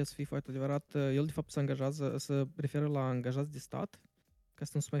ar putea să fie foarte adevărat. El de fapt se referă la angajați de stat, ca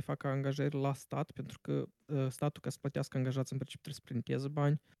să nu se mai facă angajări la stat, pentru că statul, ca să plătească angajați, în principiu trebuie să printeze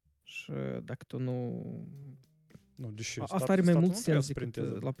bani și dacă tu nu... Asta are mai mult sens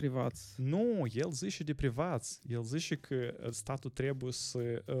decât la privați. Nu, el zice de privați. El zice că statul trebuie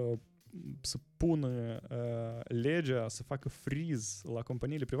să pună legea, să facă freeze la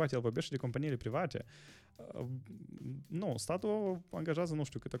companiile private. El vorbește de companiile private. Nu, statul angajează, nu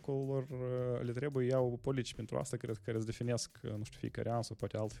știu, cât acolo le trebuie, iau politici pentru asta, care îți definesc, nu știu, fiecare an sau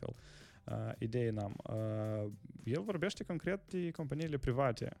poate altfel. Idei n-am. El vorbește concret de companiile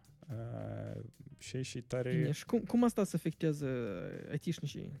private. Și tare... Bine, și cum asta să afectează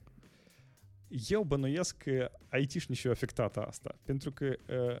IT-șnicii? Eu bănuiesc că IT-șnicii au afectat asta. Pentru că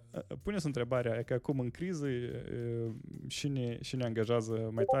puneți întrebarea că acum în criză cine angajează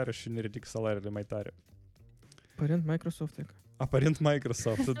mai tare și ne ridică salariile mai tare. Aparent Microsoft. Aparent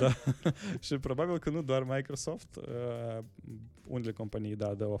Microsoft, da. Și probabil că nu doar Microsoft. Unele companii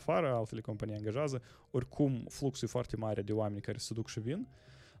dau afară, altele companii angajează. Oricum, fluxul e foarte mare de oameni care se duc și vin.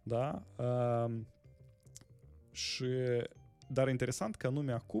 Da? Dar interesant că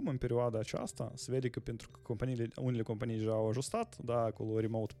anume acum, în perioada aceasta, se vede că pentru că unele companii deja au ajustat, da, acolo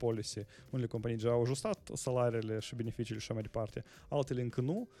remote policy, unele companii deja au ajustat salariile și beneficiile și așa mai departe, altele încă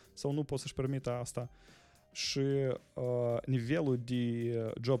nu, sau nu pot să-și permită asta. Și nivelul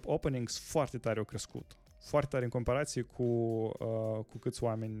de job openings foarte tare au crescut. Foarte tare în comparație cu câți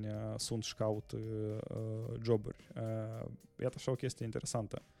oameni sunt și caută joburi. Iată așa o chestie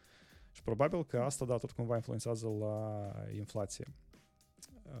interesantă. Și probabil că asta, tot cumva influențează la inflație.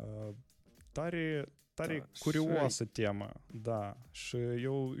 Tare curioasă temă, da. Și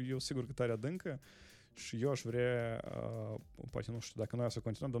eu sigur că tare adâncă și eu aș vrea, poate nu știu dacă noi o să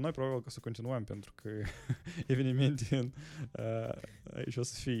continuăm, dar noi probabil că o să continuăm pentru că evenimente aici o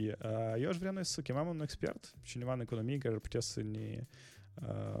să fie. Eu aș vrea noi să chemăm un expert, cineva în economie care ar putea să ne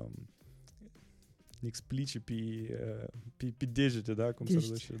explice pe degete, da, cum se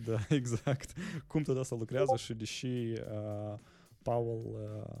zice, da, exact, cum tot asta lucrează și deși Paul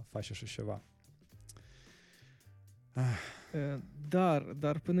face așa ceva.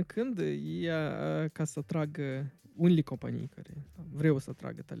 Dar până când ea, ca să atragă unele companii care vreau să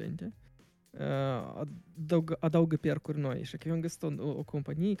atragă talente, adaugă percuri noi. Și că eu am găsit o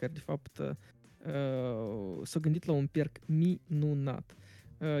companie care de fapt s-a gândit la un perc minunat.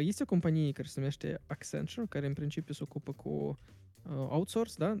 Este o companie care se numește Accenture, care în principiu se ocupă cu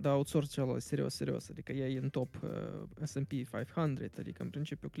outsource, da? Dar outsource cel serios, adică ea e în top S&P 500, adică în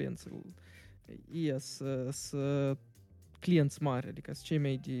principiu clienții clienți mari, adică sunt cei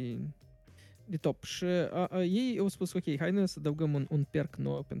mai de top. Și ei au spus, ok, hai noi să adăugăm un perk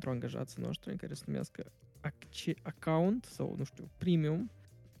nou pentru angajații noștri, care se numească account sau, nu știu, premium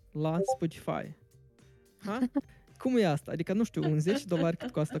la Spotify. Ha? Cum e asta? Adică, nu știu, un $10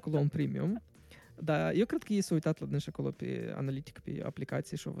 cât costă acolo un premium, Da, eu cred că ei s-au uitat la dânsi acolo pe analitică, pe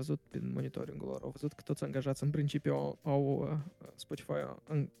aplicații și au văzut prin monitoringul lor, au văzut că toți angajați în principiu au Spotify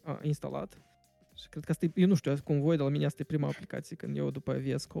instalat. Și cred că asta e, eu nu știu, cum voi, de la mine asta e prima aplicație, când eu după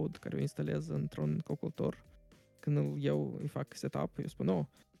VS Code, care o instalez într-un calculator, când eu îi fac setup, eu spun, no,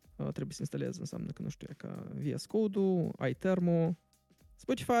 trebuie să instalez, înseamnă că nu știu, e ca VS Code-ul, iTermo,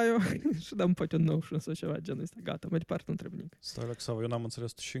 Spotify-ul și dăm poate un nou și sau ceva genul ăsta. Gata, mai departe nu trebuie nimic. Stai, Alexava, eu n-am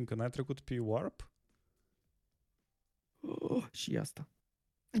înțeles, tu și încă n-ai trecut pe Warp? Și asta.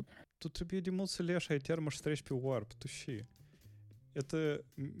 Tu trebuie de mult să le ieși iTermo și să treci pe Warp, tu și. Iată,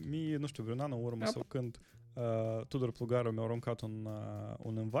 mie, nu știu, vreun an în urmă sau când Tudor Plugaru mi-a aruncat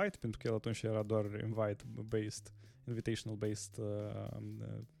un invite, pentru că el atunci era doar invitational-based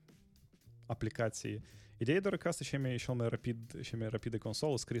aplicații. Ideea e doar că asta și mai rapid de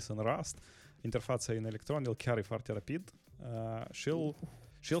consolă, scris în Rust, interfața în Electron, el chiar e foarte rapid și el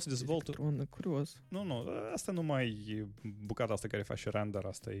se dezvoltă... Electron, curios. Nu, asta nu mai e bucata asta care face render,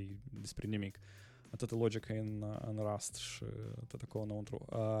 asta e despre nimic. Atâta logică în Rust și tot acolo înăuntru.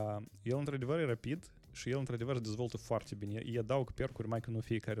 El într-adevăr e rapid și el într-adevăr se dezvoltă foarte bine. Ei adaug percuri mai că nu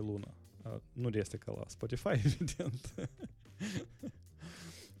fiecare lună. Nu este ca la Spotify, evident.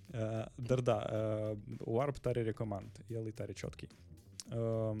 Dar da, Warp tare recomand. El e tare ciotchi.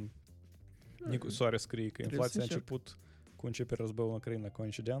 Nicu Soare scrie că inflația a început cu începerea războiului în Ucraina,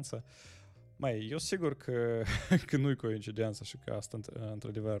 coincidență. Mai, eu sigur că nu-i coincidență și că asta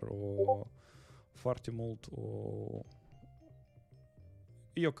într-adevăr foarte mult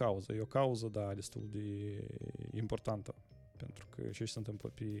e o cauză, da, destul de importantă. Pentru că ce se întâmplă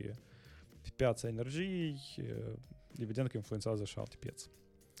pe piața energiei, evident că influențează și alte piețe.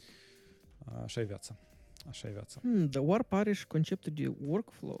 Așa e viața. Dar Warp are și conceptul de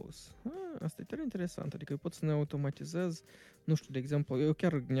workflows. Asta e tare interesant. Adică eu pot să ne automatizez, nu știu, de exemplu, eu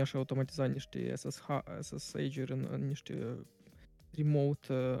chiar ne-aș automatiza niște SSH-uri în niște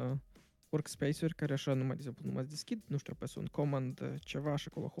remote workspace-uri care așa numai, de exemplu, numai deschid, nu știu, apăs un command, ceva și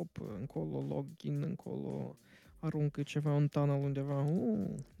acolo, hop, încolo, login, încolo, aruncă ceva în tunnel undeva.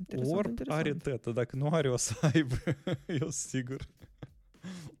 Interesant, Warp interesant. are tătă, dacă nu are o să aibă, eu sigur.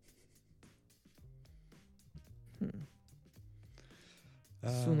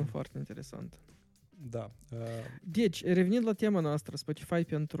 Sună foarte interesant. Da. Deci, revenind la tema noastră, Spotify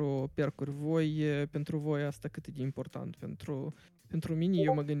pentru percuri, pentru voi asta cât e de important? Pentru mine,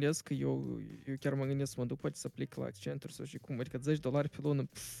 eu mă gândesc că eu chiar mă gândesc să mă duc poate să aplic la Accenture sau și cum, adică $10 pe lună,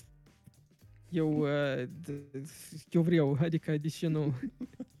 eu vreau, adică de ce nu?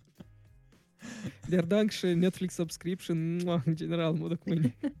 Der Dank și Netflix subscription, în general, mă duc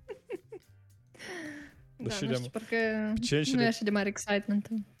mâine. Da, nu știu, parcă pcenșile... nu e așa de mare excitement.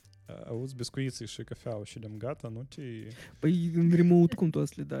 Auzi, biscuiții și cafeaua și de-am gata, nu te... Păi în remote cum tu o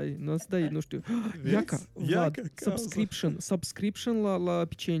să le dai? Nu o să dai, nu știu. Vlad, subscription la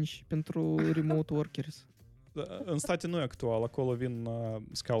picenci pentru remote workers. În state nu e actual, acolo vin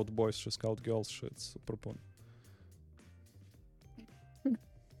Scout Boys și Scout Girls și îți propun.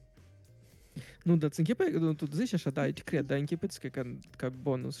 Nu, dar îți închipe, tu zici așa, da, te cred, dar închipeți că ca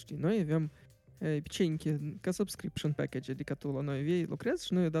bonus, știi? Noi aveam picenchi ca subscription package, adică tu la noi vei lucrezi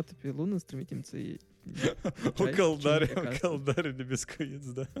și noi odată pe lună îți trimitim ți o căldare de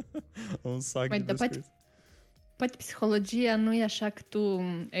biscuiți, da. Un sac de biscuiți. Poate psihologia nu e așa că tu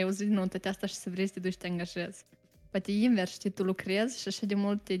ai auzit noutatea asta și să vrei să te duci să te angajezi. Poate invers, știi, tu lucrezi și așa de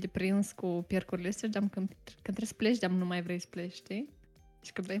mult te-ai deprins cu percurile astea și când trebuie să pleci, nu mai vrei să pleci, știi?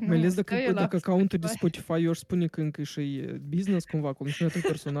 Mai ales dacă accountul de Spotify eu aș spune că încă și business cumva acolo, și nu e atât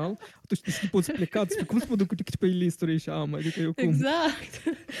personal, atunci tu poți pleca, cum să mă duc cu câte playlist-uri și am, adică eu cum? Exact.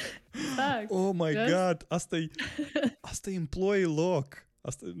 Oh my God, asta e employee lock.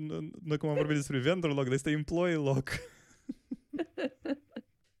 Asta, noi cum am vorbit despre vendor lock, dar este employee lock.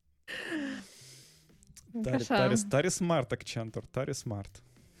 Tare smart Accenture, tare smart.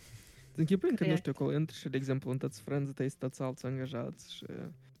 Închipui că, nu știu, acolo intri și, de exemplu, în toți frânzii tăi stați alți angajați și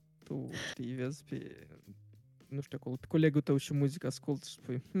tu, știi, vezi pe, nu știu, acolo, pe colegul tău și muzică asculti și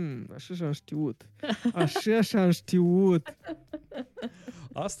spui, așa și-am știut. Așa și-am știut.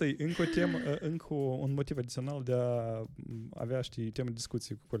 Asta e încă o temă, încă un motiv adițional de a avea, știi, temă de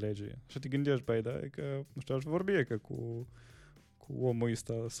discuții cu colegii. Și te gândești, băi, da, că, nu știu, aș vorbi că cu omul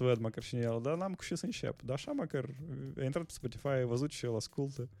ăsta, să văd măcar și el, dar n-am cu ce să încep. Dar așa măcar a intrat pe Spotify, a văzut și el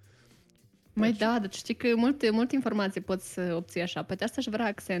ascultă. Mai da, dar știi că multe informații poți să obții așa. Poate asta își vrea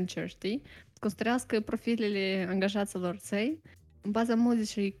Accenture, știi? Să construiască profilele angajaților săi în baza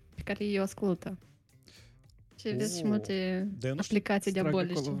muzicii pe care ei o ascultă. Și vezi și multe aplicații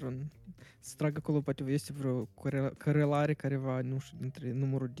diabolice. Să tragă acolo, poate este vreo corelare careva, nu știu, dintre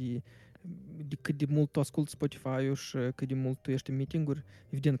numărul de de cât de mult tu asculti Spotify-ul și cât de mult tu ești în meeting-uri.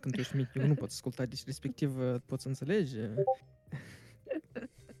 Evident, când tu ești în meeting nu poți asculta, deci respectiv poți înțelege.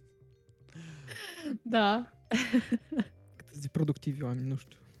 Da. Cât de productivi oameni, nu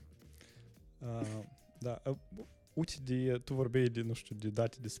știu. Da, uite, tu vorbeai de, nu știu, de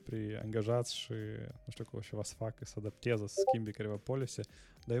date despre angajați și, nu știu, cum ceva să facă, să adapteze, să schimbe careva policy,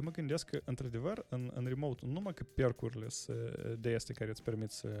 dar eu mă gândesc că, într-adevăr, în remote, nu numai că percurile sunt de este care îți permit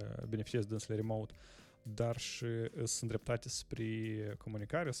să beneficiezi dânsele remote, dar și sunt îndreptate spre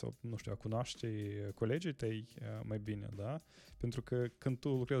comunicare sau, nu știu, a cunoaște colegii tăi mai bine, da? Pentru că când tu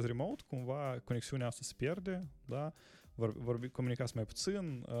lucrezi remote, cumva conexiunea asta se pierde, da? Comunicați mai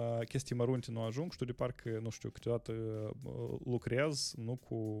puțin, chestii mărunte nu ajung și tu de parcă, nu știu, câteodată lucrezi nu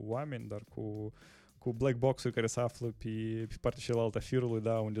cu oameni, dar cu black box-uri care se află pe partea cealaltă a firului,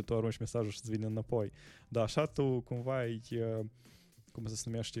 da, unde tu arunci mesajul și îți vine înapoi. Da, așa tu cumva ai, cum se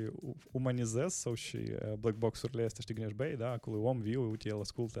numește, umanizezi sau și black box-urile astea și te gândești, băi, da, acolo om viu, uite, el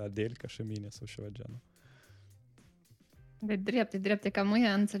ascultă Adele ca și mine sau ceva genul. De drept, cam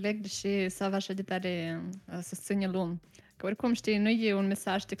eu înțeleg și Sava așa de tare susține lume. Că oricum, știi, nu e un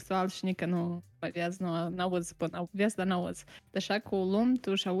mesaj textual și nici nu vezi, nu auzi până vezi, dar nu auzi. Așa cu lume,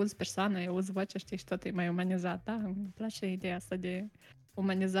 tu și auzi persoana, auzi vocea, știi, și tot e mai umanizat. Da, îmi place ideea asta de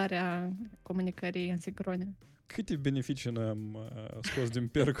umanizarea comunicării în sincrone. Câte beneficii noi am scos din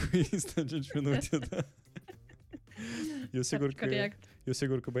percul ăsta în 5 minute, da? Eu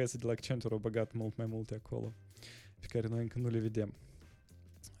sigur că băieții de la Accenture au băgat mult mai multe acolo, pe care noi încă nu le vedem.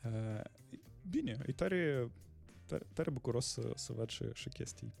 Bine, e tare bucuros să văd și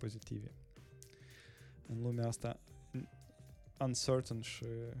chestii pozitive în lumea asta uncertain și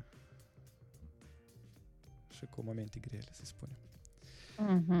cu momente grele, să spunem.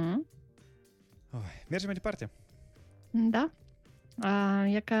 Mergem mai departe. Da.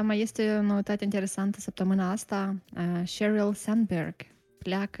 E că mai este o noutate interesantă săptămâna asta. Sheryl Sandberg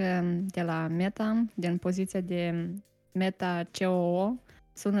pleacă de la Meta, din poziția de Meta COO.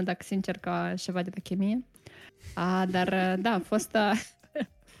 Sună, dacă sincer, ca ceva de la chimie. Dar, da, a fost...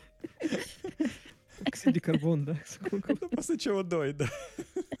 Oxid de carbon, da. Asta CO2, da.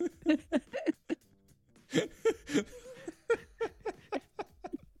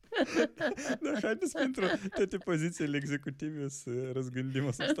 Da, haideți pentru toate pozițiile executive să răzgândim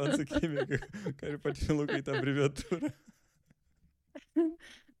o substanță chimică care poate fi înlocuită abreviatură.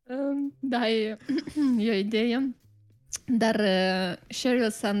 Da, e o idee. Dar Sheryl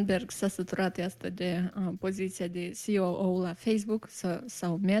Sandberg s-a săturat asta de poziția de COO la Facebook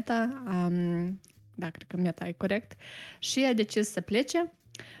sau Meta. Da, cred că Meta e corect. Și a decis să plece.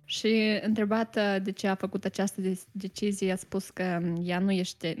 Și întrebată de ce a făcut această decizie, a spus că ea nu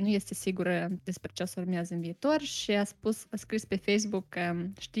este sigură despre ce o să urmează în viitor și a scris pe Facebook că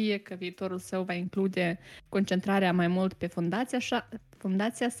știe că viitorul său va include concentrarea mai mult pe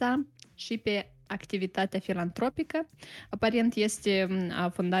fundația sa și pe activitatea filantropică. Aparent este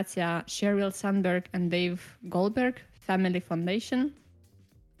fundația Sheryl Sandberg and Dave Goldberg Family Foundation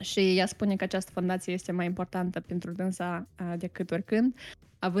și ea spune că această fundație este mai importantă pentru dânsa decât oricând,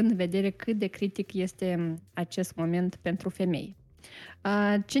 având în vedere cât de critic este acest moment pentru femei.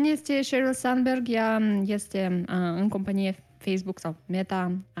 Cine este Sheryl Sandberg? Ea este în companie Facebook sau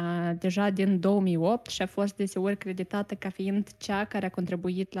Meta deja din 2008 și a fost deseori creditată ca fiind cea care a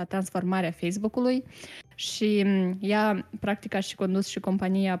contribuit la transformarea Facebook-ului și ea practic a și condus și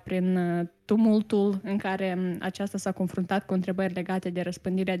compania prin tumultul în care aceasta s-a confruntat cu întrebări legate de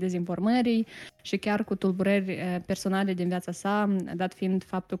răspândirea dezinformării și chiar cu tulburări personale din viața sa, dat fiind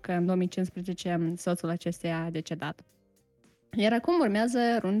faptul că în 2015 soțul acesteia a decedat. Iar acum urmează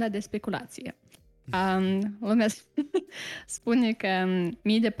runda de speculație. Lumea spune că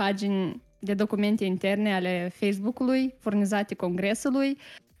mii de pagini de documente interne ale Facebook-ului furnizate Congresului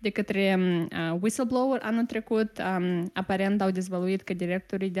de către whistleblower anul trecut aparent au dezvăluit că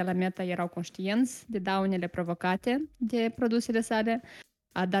directorii de la Meta erau conștienți de daunele provocate de produsele sale,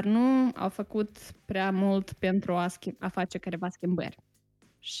 dar nu au făcut prea mult pentru a face careva schimbări.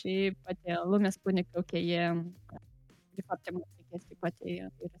 Și poate lumea spune că ok, e de foarte multe chestii, poate e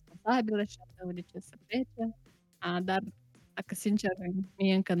irresponsabilă și atât de ce să plece, dar dacă sincer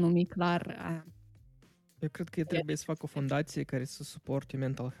mie încă nu mi-e clar. Eu cred că trebuie să facă o fundație care să suporte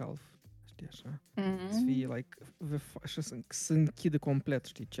mental health, știi așa, să fie like, și să închidă complet,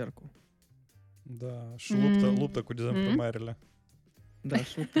 știi, cercul. Da, și luptă cu dezinformările. Da,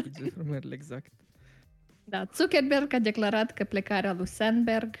 și luptă cu dezinformările, exact. Da, Zuckerberg a declarat că plecarea lui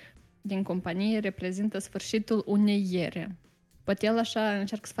Sandberg din companie reprezintă sfârșitul unei ere. Poate el așa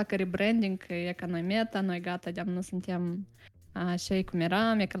încearcă să facă rebranding, că e ca noi Meta, noi gata, nu suntem și cum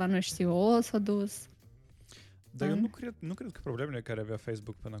eram, e că la noi și CEO s-a dus. Dar eu nu cred că problemele care avea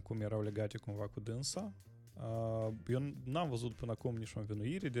Facebook până acum erau legate cumva cu dânsa. Eu n-am văzut până acum nici o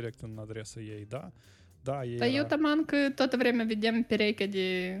învinuire direct în adresa ei, da? Da, Dar eu taman că toată vremea vedem pereche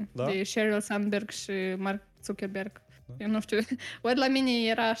de Sheryl Sandberg și Mark Zuckerberg. Da. Eu nu știu, ori la mine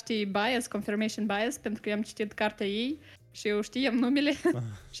era, știi, bias, confirmation bias, pentru că eu am citit cartea ei și eu știam numele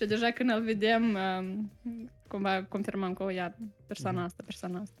și deja când îl vedem, cumva confirmam că ea persoana asta.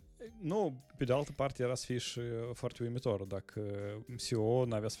 Nu, pe de altă parte era să fie și foarte uimitor dacă CEO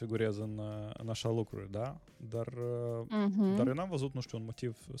n-avea să figureze în așa lucruri, da? Dar eu n-am văzut, nu știu, un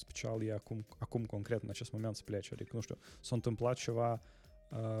motiv special ei acum concret, în acest moment să plece. Adică, nu știu, s-a întâmplat ceva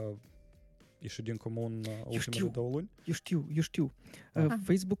ieșit din comun ultimele 2 luni? Eu știu.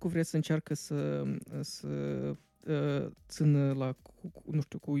 Facebook-ul vrea să încearcă să țină la, nu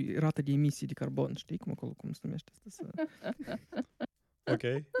știu, cu rata de emisii de carbon, știi cum acolo, cum se numește asta? Ok,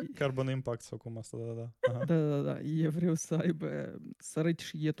 carbon impact sau cum asta, da. Aha. Da. Eu vreau să aibă, să arăt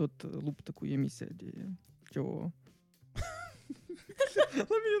și e tot luptă cu emisia de CO. La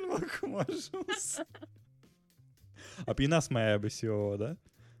mine nu acum a ajuns. Apoi n-ați mai aibă CEO, da?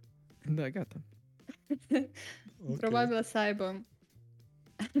 Da, gata. Okay. Probabil să aibă.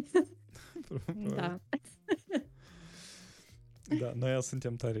 Da. Da, noi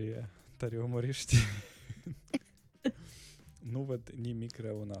suntem tare umoriști. Nu văd nimic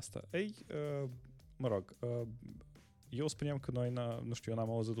rău în asta. Ei, mă rog, eu spuneam că noi, nu știu, eu n-am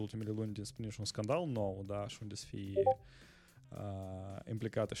auzit ultimele luni din spune și un scandal nou, da, și unde să fie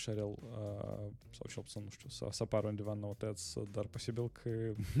implicată Sheryl, sau cel puțin, nu știu, să apară undeva în noutăți, dar posibil că,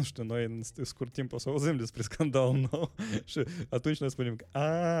 nu știu, noi în scurt timp o să auzim despre scandal nou și atunci noi spunem că,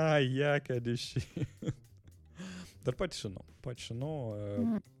 ia că deși... Dar poate și nu.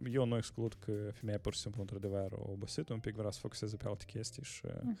 Eu nu exclud că femeia pur și simplu într-adevăr a obosit un pic, vrea să focuseze pe alte chestii și...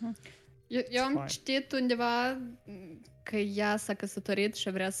 Eu am citit undeva că ea s-a căsătorit și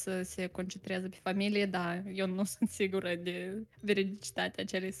vrea să se concentreze pe familie, dar eu nu sunt sigură de veridicitatea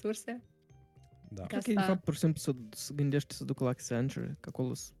acelei surse. Da. Cred că, de fapt, pur și simplu să gândește să ducă la Accenture, că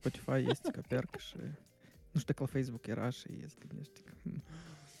acolo Spotify este ca perc și... Nu știu că la Facebook era și e să gândește că...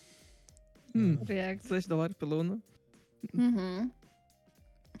 $10 pe lună.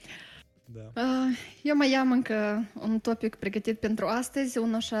 Da. Eu mai am încă un topic pregătit pentru astăzi,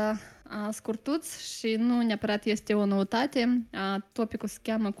 unul așa scurtuț și nu neapărat este o noutate. Topicul se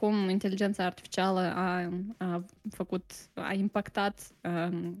cheamă cum inteligența artificială a impactat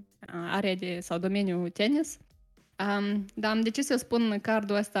area sau domeniul tenis. Da, am decis să spun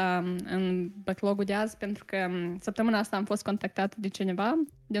cardul ăsta în backlog-ul de azi pentru că săptămâna asta am fost contactat de cineva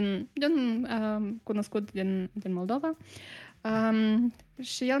din cunoscut din Moldova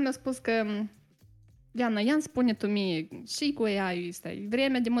și el mi-a spus că Diana, ia-mi spune tu mie și cu AI-ul ăsta, e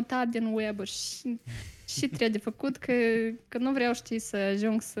vremea de mutat din web și trebuie de făcut că nu vreau, știi, să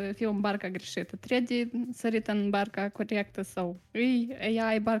ajung să fiu în barca greșită. Trebuie de sărit în barca corectă sau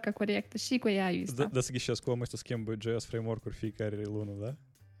AI barca corectă și cu AI-ul ăsta. Da să ghișesc cum ăsta schimbă JS framework-uri fiecare lună, da?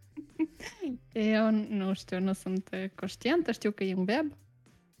 Eu nu știu, nu sunt conștientă, știu că e un web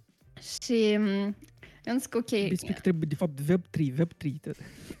și eu zic, ok. Despre că trebuie, de fapt, Web 3.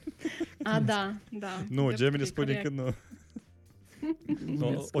 Da. Nu, Gemini spune că nu.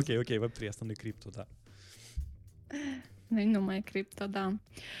 Ok, Web 3, asta nu e cripto, da. Nu-i numai cripto, da.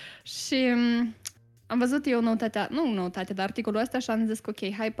 Și am văzut eu noutate, dar articolul ăsta și am zis că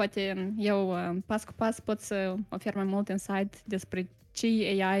ok, hai, poate eu pas cu pas pot să ofer mai mult insight despre ce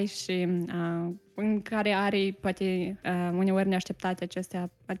e AI și în care are poate uneori neașteptate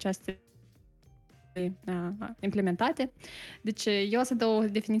aceste implementate. Deci eu o să dau o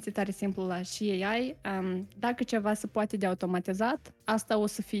definiție tare simplă la și AI. Dacă ceva se poate de automatizat, asta o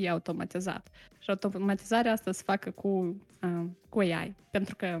să fie automatizat. Și automatizarea asta se facă cu AI.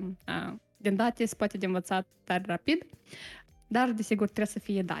 Pentru că din date se poate de învățat tare rapid, dar desigur trebuie să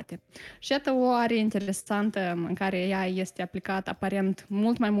fie date. Și iată o are interesantă în care AI este aplicat aparent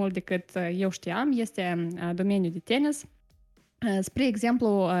mult mai mult decât eu știam, este domeniul de tenis. Spre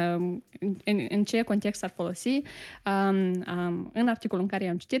exemplu, în ce context ar folosi, în articolul în care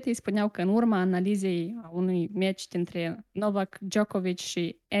am citit, ei spuneau că în urma analizei unui meci dintre Novak Djokovic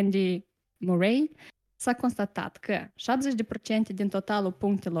și Andy Murray, s-a constatat că 70% din totalul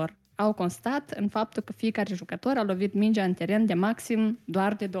punctelor au constat în faptul că fiecare jucător a lovit mingea în teren de maxim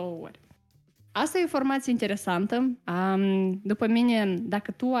doar de 2 ori. Asta e o informație interesantă. După mine,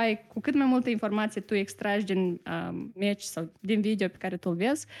 dacă tu ai, cu cât mai multă informație tu extragi din meci sau din video pe care tu îl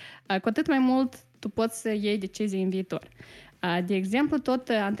vezi, cu atât mai mult tu poți să iei decizii în viitor. De exemplu, tot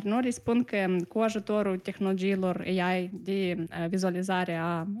antrenorii spun că cu ajutorul tehnologiilor AI de vizualizare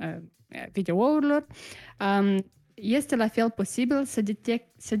a videourilor, este la fel posibil să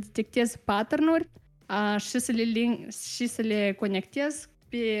detectezi pattern-uri și să le conectezi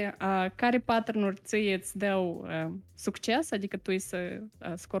pe care pattern-uri ție îți dau succes, adică tu să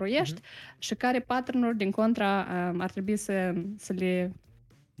scoruiești, și care pattern-uri, din contra, ar trebui să le...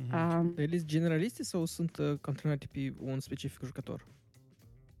 Ele sunt generaliste sau sunt antrenate pe un specific jucător?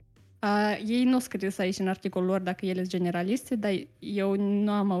 Ei nu scris aici în articolul lor dacă ele sunt generaliste, dar eu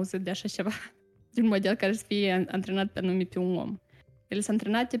nu am auzit de așa ceva, de un model care să fie antrenat pe anume pe un om. Ele sunt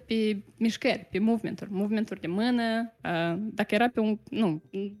antrenate pe mișcări, pe movementuri de mână. Dacă era pe un...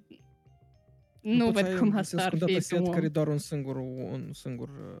 Nu văd cum asta ar fi pe un om. Care e doar un singur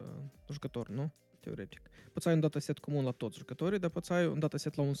jucător, nu? Teoretic. Poți ai un dataset comun la toți jucătorii, dar poți ai un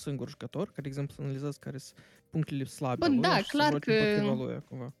dataset la un singur jucător, care, de exemplu, să analizezi care sunt punctele slabe lui și clar să lui,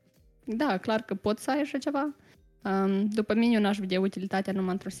 cumva. Da, clar că poți să ai așa ceva. După mine, eu n-aș vedea utilitatea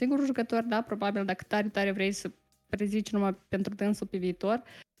numai într-un singur jucător, da, probabil dacă tare vrei să prezici numai pentru dânsul pe viitor.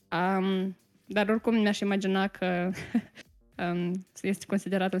 Dar oricum mi-aș imagina că este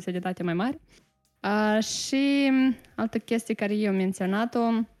considerat un set de date mai mare. Și altă chestie care eu am menționat-o,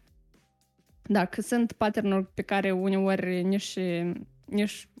 da, că sunt pattern-uri pe care uneori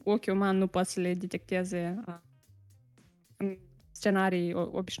nici ochiul uman nu poate să le detecteze în scenarii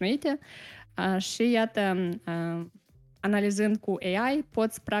obișnuite. Și iată, analizând cu AI,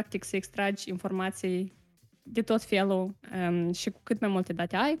 poți practic să extragi informații de tot felul și cu cât mai multe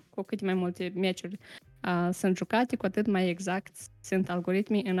date ai, cu cât mai multe meciuri sunt jucate, cu atât mai exact sunt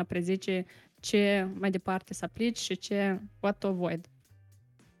algoritmii în a prezice ce mai departe să aplici și what to avoid.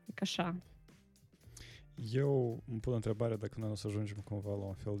 E așa. Eu îmi pun întrebarea dacă noi o să ajungem cumva la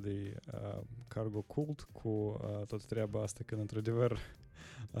un fel de cargo cult cu toată treaba asta, când într-adevăr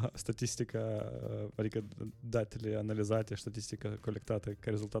statistica, adică datele analizate, statistica colectată, ca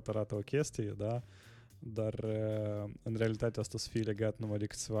rezultat arată o chestie, da? Dar în realitate asta să fie legat numai de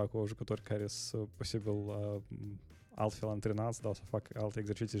câțiva cu jucători care sunt posibil altfel antrenați, da, să fac alte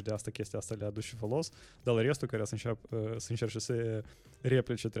exerciții și de asta chestia asta le aduce folos, dar la restul care să încerce să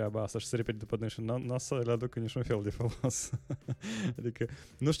replice treaba asta și să repete după dâns și nu o să le aducă niciun fel de folos. Adică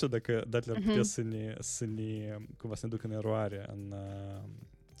nu știu dacă datele ar putea să ne cumva să ne ducă în eroare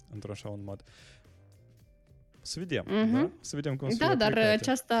într-un așa un mod. Să vedem, da? Să vedem cum da, dar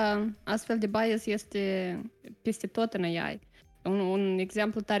aceasta, astfel de bias este peste tot în AI. Un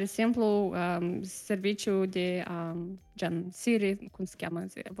exemplu tare simplu, serviciu de gen Siri, cum se cheamă,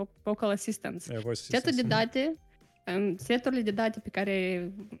 Vocal Assistance. Seturile de date pe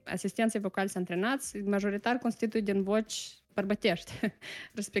care asistenții vocali sunt antrenați, majoritar constituie din voci bărbătești.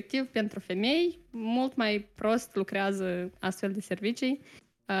 Respectiv, pentru femei, mult mai prost lucrează astfel de servicii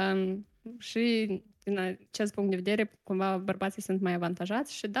și din acest punct de vedere, cumva bărbații sunt mai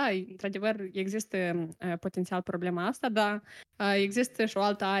avantajați și da, într-adevăr, există potențial problema asta, dar există și o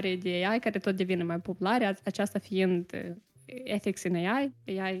altă are de AI care tot devine mai populară, aceasta fiind ethics în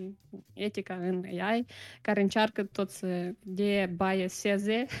AI, etica în AI, care încearcă tot să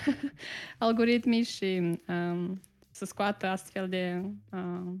debiaseze algoritmii și să scoată astfel de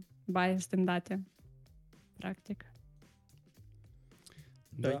bias din date, practic.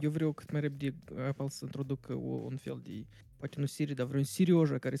 Da, eu vreau cât mai repede Apple să introducă un fel de, poate nu Siri, dar vreun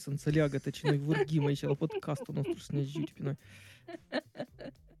Sirioja care să înțeleagă tot ce noi vorbim aici la podcastul nostru să ne ajute pe noi.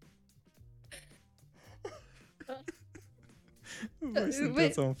 Voi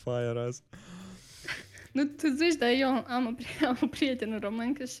sunteți on fire azi. Nu, tu zici, dar eu am o prietenă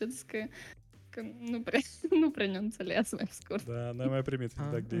româncă și zic că nu prea ne-a înțeles, mai scurt. Da, noi am mai primit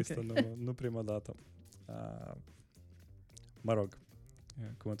feedback de asta, nu prima dată. Mă rog,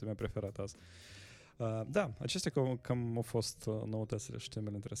 cuvântul meu preferat azi. Da, acestea cam au fost noutățile și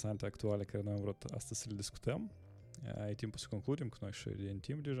temele interesante, actuale, care noi am vrut astăzi să le discutăm. E timpul să concludem cu noi și în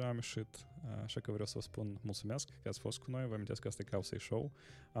timp deja am ieșit, așa că vreau să vă spun mulțumesc că ați fost cu noi. Vă amintesc că asta e Kausei Show.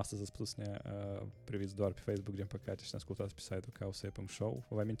 Astăzi ați putut să ne priviți doar pe Facebook, din păcate, și să ne ascultați pe site-ul kausei.show.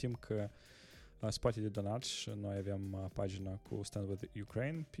 Vă amintim că se poate de donat și noi avem pagina cu Stand With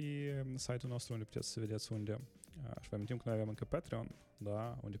Ukraine pe site-ul nostru, unde puteți să vedeți unde. Și vă amintim că noi avem încă Patreon,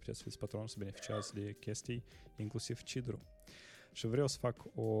 da, unde puteți să fiți patron, să beneficiați de chestii, inclusiv Cidru. Și vreau să fac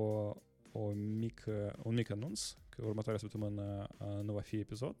un mic anunț, că următoarea săptămână nu va fi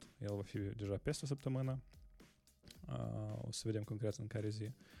episod, el va fi deja peste o săptămână. O să vedem concret în care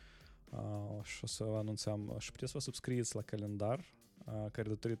zi. Și o să vă anunțăm și puteți să vă subscrieți la calendar care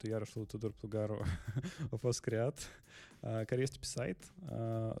datorită iarăși lui Tudor Plugaru a fost creat, care este pe site.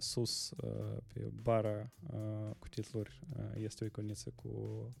 Sus, pe bara cu titluri, este o iconiță cu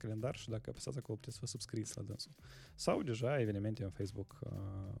calendar și dacă apăsați acolo puteți să vă subscrieți la dânsul. Sau deja evenimente în Facebook,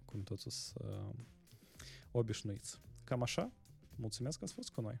 cum toți sunt obișnuiți. Cam așa. Mulțumesc că ați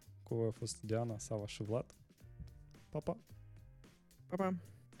fost cu noi. Cu voi a fost Diana, Sava și Vlad. Pa, pa! Pa, pa!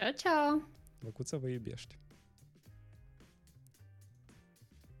 Ciao, ciao! Văcuța vă iubește!